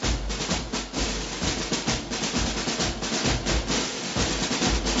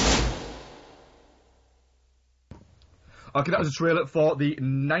 Okay, that was a trailer for the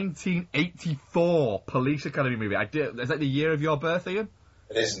 1984 Police Academy movie. Is that the year of your birth, Ian?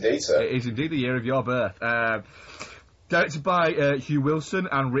 It is indeed, sir. It is indeed the year of your birth. Directed by Hugh Wilson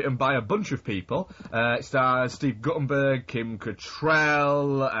and written by a bunch of people. It stars Steve Guttenberg, Kim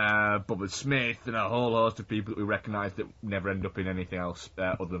Cattrall, Bubba Smith, and a whole host of people that we recognise that never end up in anything else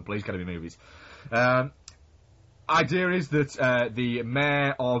other than Police Academy movies. Idea is that the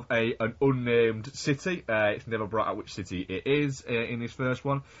mayor of an unnamed city, it's never brought out which city it is in this first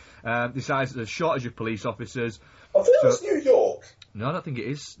one, decides there's a shortage of police officers. I thought it was New York. No, I don't think it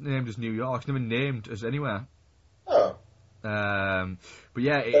is named as New York. It's never named as anywhere. Oh. But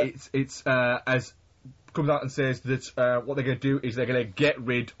yeah, it's as comes out and says that what they're going to do is they're going to get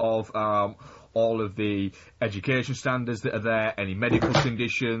rid of all of the education standards that are there, any medical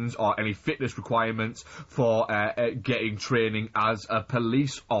conditions or any fitness requirements for getting training as a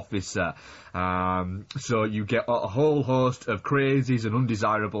police officer. So you get a whole host of crazies and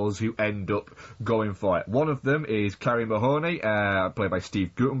undesirables who end up going for it. One of them is Clary Mahoney, played by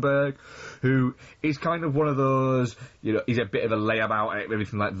Steve Guttenberg, who is kind of one of those, he's a bit of a layabout and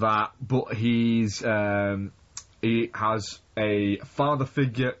everything like that, but he has a father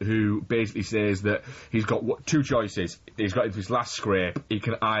figure who basically says that he's got two choices. He's got into his last scrape. He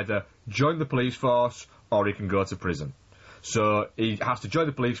can either join the police force or he can go to prison. So he has to join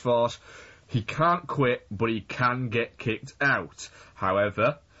the police force. He can't quit, but he can get kicked out.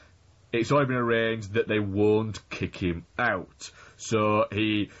 However, it's already been arranged that they won't kick him out. So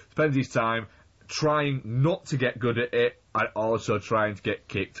he spends his time trying not to get good at it and also trying to get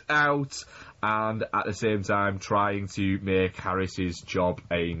kicked out, and at the same time trying to make Harris's job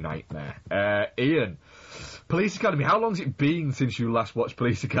a nightmare. Ian, Police Academy, how long's it been since you last watched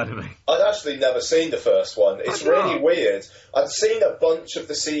Police Academy? I'd actually never seen the first one. It's really weird. I'd seen a bunch of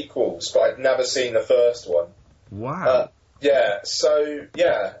the sequels, but I'd never seen the first one. Wow.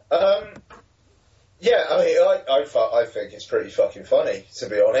 I think it's pretty fucking funny, to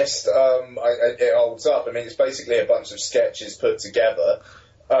be honest. It holds up. I mean, it's basically a bunch of sketches put together.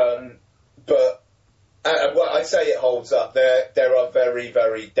 But I say it holds up. There are very,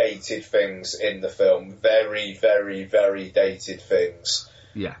 very dated things in the film. Very, very, very dated things.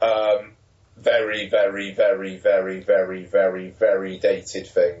 Yeah. Very, very, very, very, very, very, very dated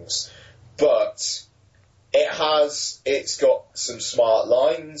things. But it's got some smart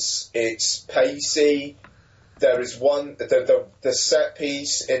lines. It's pacey. There is one, the set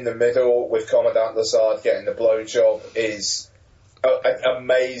piece in the middle with Commandant Lazard getting the blowjob is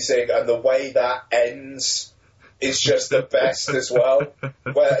amazing, and the way that ends is just the best as well.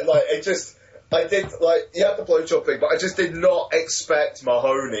 Where, you had the blowjob thing, but I just did not expect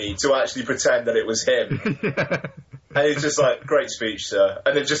Mahoney to actually pretend that it was him. And he's just like, great speech, sir.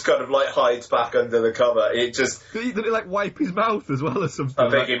 And then just kind of hides back under the cover. It just... Did he wipe his mouth as well or something? I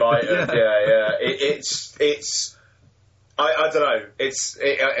think he might have, yeah. It's... I don't know.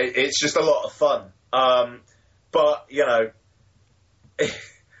 It's just a lot of fun. But, it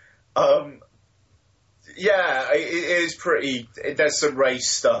is pretty... There's some race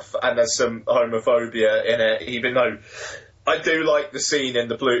stuff and there's some homophobia in it, even though... I do like the scenes in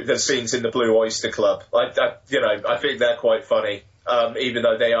the Blue Oyster Club. I think they're quite funny, even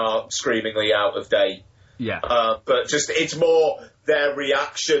though they are screamingly out of date. Yeah. But just it's more their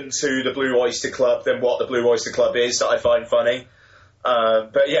reaction to the Blue Oyster Club than what the Blue Oyster Club is that I find funny.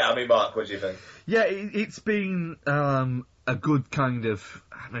 But yeah, I mean, Mark, what do you think? Yeah, it's been a good kind of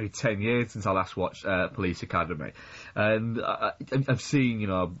maybe 10 years since I last watched Police Academy, and I've seen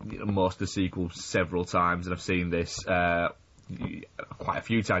most of the sequels several times, and I've seen this quite a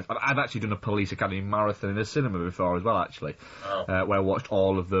few times. I've actually done a Police Academy marathon in a cinema before as well, actually, where I watched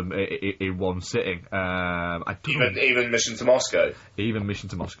all of them in one sitting. Even Mission to Moscow? Even Mission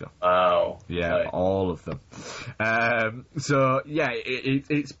to Moscow. Oh. Yeah, okay. all of them. So, yeah,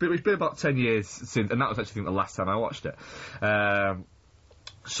 it's been about 10 years since, and that was actually, I think, the last time I watched it.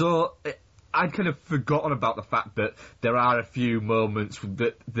 I'd kind of forgotten about the fact that there are a few moments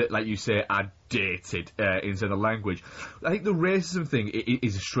that like you say, are dated in terms of language. I think the racism thing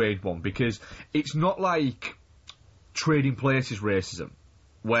is a strange one, because it's not like Trading Places racism,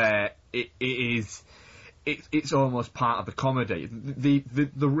 where it's almost part of the comedy. The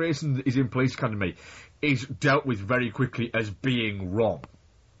racism that is in Police Academy is dealt with very quickly as being wrong.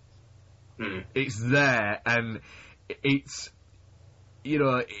 Mm. It's there, and it's...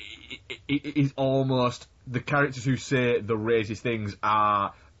 it is almost the characters who say the racist things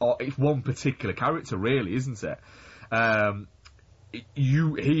are... it's one particular character, really, isn't it?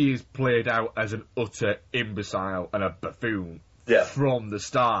 He is played out as an utter imbecile and a buffoon from the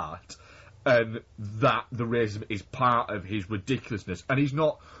start. and that the racism is part of his ridiculousness. And he's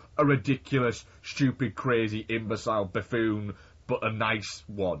not a ridiculous, stupid, crazy, imbecile buffoon, but a nice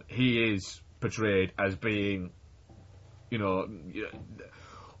one. He is portrayed as being,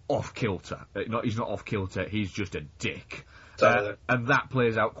 off kilter. He's not off kilter. He's just a dick. And that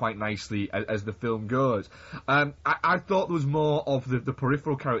plays out quite nicely as the film goes. I thought there was more of the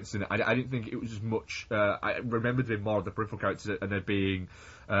peripheral characters in it. I didn't think it was as much. I remembered there being more of the peripheral characters and there being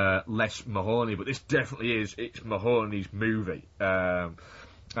less Mahoney, but this definitely is. It's Mahoney's movie.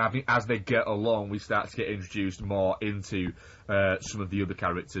 I think as they get along, we start to get introduced more into some of the other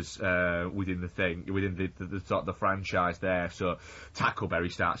characters within the franchise there. So Tackleberry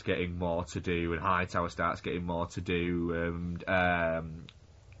starts getting more to do, and Hightower starts getting more to do, and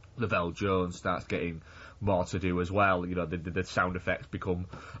Lavelle Jones starts getting more to do as well. The sound effects become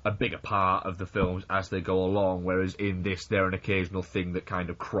a bigger part of the films as they go along, whereas in this they're an occasional thing that kind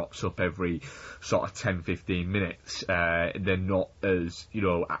of crops up every sort of 10-15 minutes. They're not as,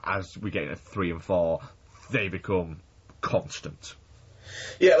 as we get into 3 and 4, they become constant.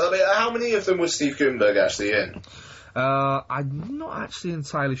 Yeah, I mean, how many of them was Steve Guttenberg actually in? I'm not actually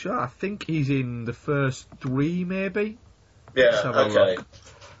entirely sure. I think he's in the first 3, maybe. Yeah, okay.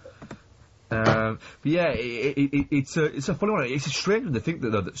 But yeah, it's a funny one. It's a strange one to think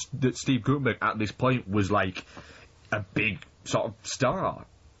that Steve Guttenberg at this point was like a big sort of star.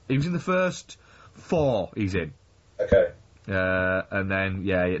 He was in the first 4 he's in. Okay. And then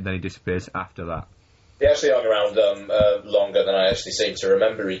he disappears after that. He actually hung around longer than I actually seem to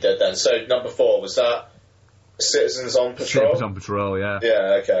remember he did then. So number 4, was that Citizens on Patrol? Citizens on Patrol, yeah.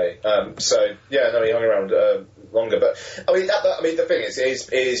 Yeah, okay. He hung around longer. But, I mean, the thing is,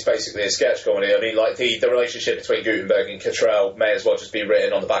 it is basically a sketch comedy. I mean, like, the relationship between Guttenberg and Cottrell may as well just be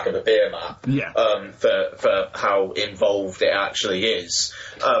written on the back of a beer mat. Yeah. For how involved it actually is.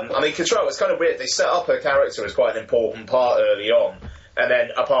 I mean, Cottrell, it's kind of weird. They set up her character as quite an important part early on. And then,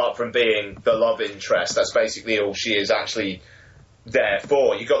 apart from being the love interest, that's basically all she is actually there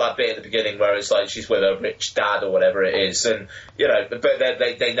for. You got that bit at the beginning where it's like she's with a rich dad or whatever it is, and but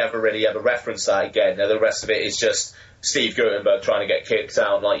they never really ever reference that again. Now, the rest of it is just Steve Guttenberg trying to get kicked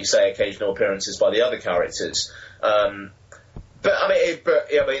out, and, like you say, occasional appearances by the other characters. But I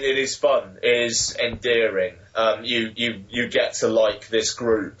mean, it is fun. It is endearing. You get to like this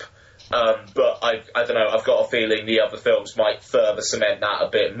group. But I don't know, I've got a feeling the other films might further cement that a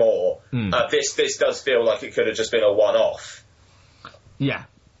bit more. This does feel like it could have just been a one-off. Yeah,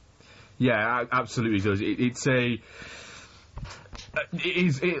 absolutely does.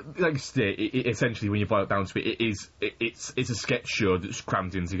 Like I say, essentially when you boil it down to it, it's a sketch show that's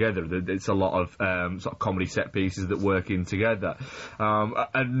crammed in together. It's a lot of sort of comedy set pieces that work in together,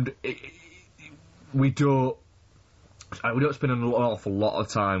 and we don't spend an awful lot of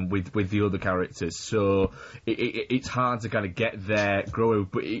time with the other characters, so it's hard to kind of get their grow.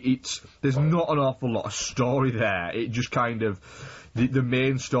 But there's not an awful lot of story there. It just kind of the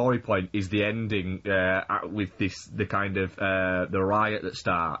main story point is the ending with the kind of the riot that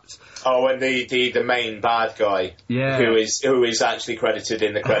starts. Oh, and the main bad guy, who is actually credited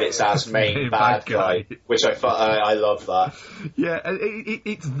in the credits as main bad guy, which I love that. Yeah,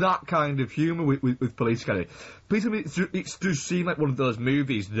 it's that kind of humour with Police Academy. Police Academy, it does seem like one of those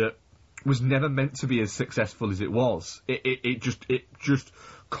movies that was never meant to be as successful as it was. It just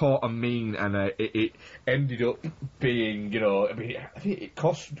caught a mean, and it ended up being, I mean, I think it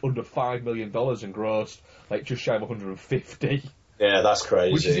cost under $5 million and grossed like just shy of 150. Yeah, that's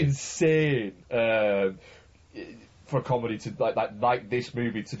crazy. Which is insane for a comedy to like this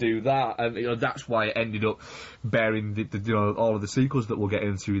movie to do that, and that's why it ended up bearing all of the sequels that we'll get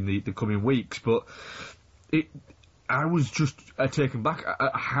into in the coming weeks. But I was just taken back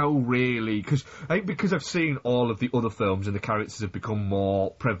at how really, because I've seen all of the other films and the characters have become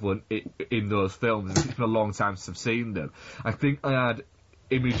more prevalent in those films, and it's been a long time since I've seen them. I think I had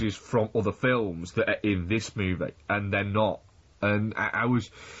images from other films that are in this movie, and they're not. And I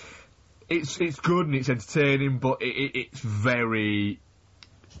was, it's good and it's entertaining, but it's very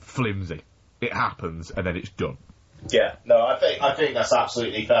flimsy. It happens and then it's done. Yeah, no, I think that's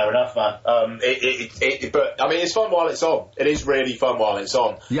absolutely fair enough, man. But I mean, it's fun while it's on. It is really fun while it's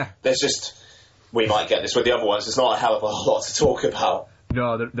on. Yeah. There's just, we might get this with the other ones. There's not a hell of a lot to talk about.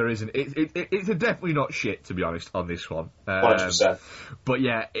 No, there isn't. It's definitely not shit, to be honest, on this one. 100%. But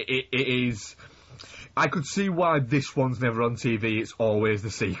yeah, it is. I could see why this one's never on TV. It's always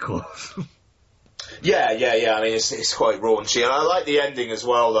the sequels. Yeah. I mean, it's quite raunchy, and I like the ending as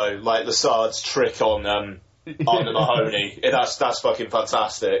well, though. Like Lassard's trick on the Mahoney. That's fucking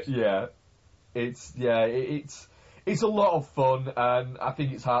fantastic. Yeah, it's it's a lot of fun, and I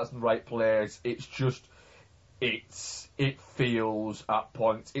think its heart's in the right place. It's just, it feels at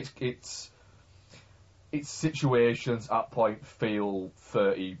points, its situations at point feel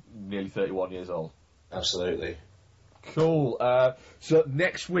nearly 31 years old. Absolutely. Cool. So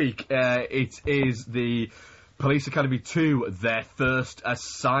next week, it is the Police Academy 2, their first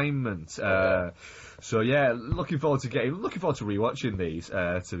assignment. So yeah, looking forward to rewatching these.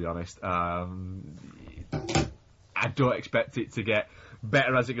 To be honest, I don't expect it to get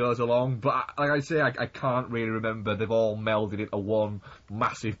better as it goes along, but like I say, I can't really remember. They've all melded into one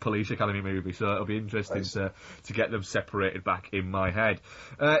massive Police Academy movie, so it'll be interesting to get them separated back in my head.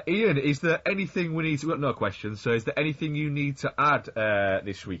 Ian, is there anything we need to... No questions, so is there anything you need to add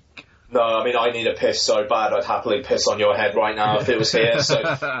this week? No, I mean, I need a piss so bad I'd happily piss on your head right now if it was here, so...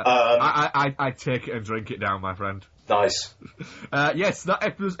 I take it and drink it down, my friend. Nice. Yes,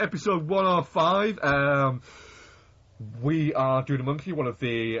 that was episode 105. We are Doing a Monkey, one of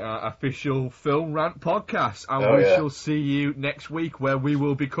the official Film Rant podcasts, and we shall see you next week, where we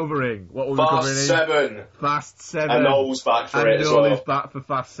will be covering... What will we be covering? Fast 7. And Noel's back for it as well. And Noel is back for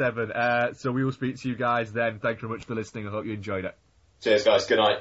Fast 7. So we will speak to you guys then. Thank you very much for listening. I hope you enjoyed it. Cheers, guys. Good night.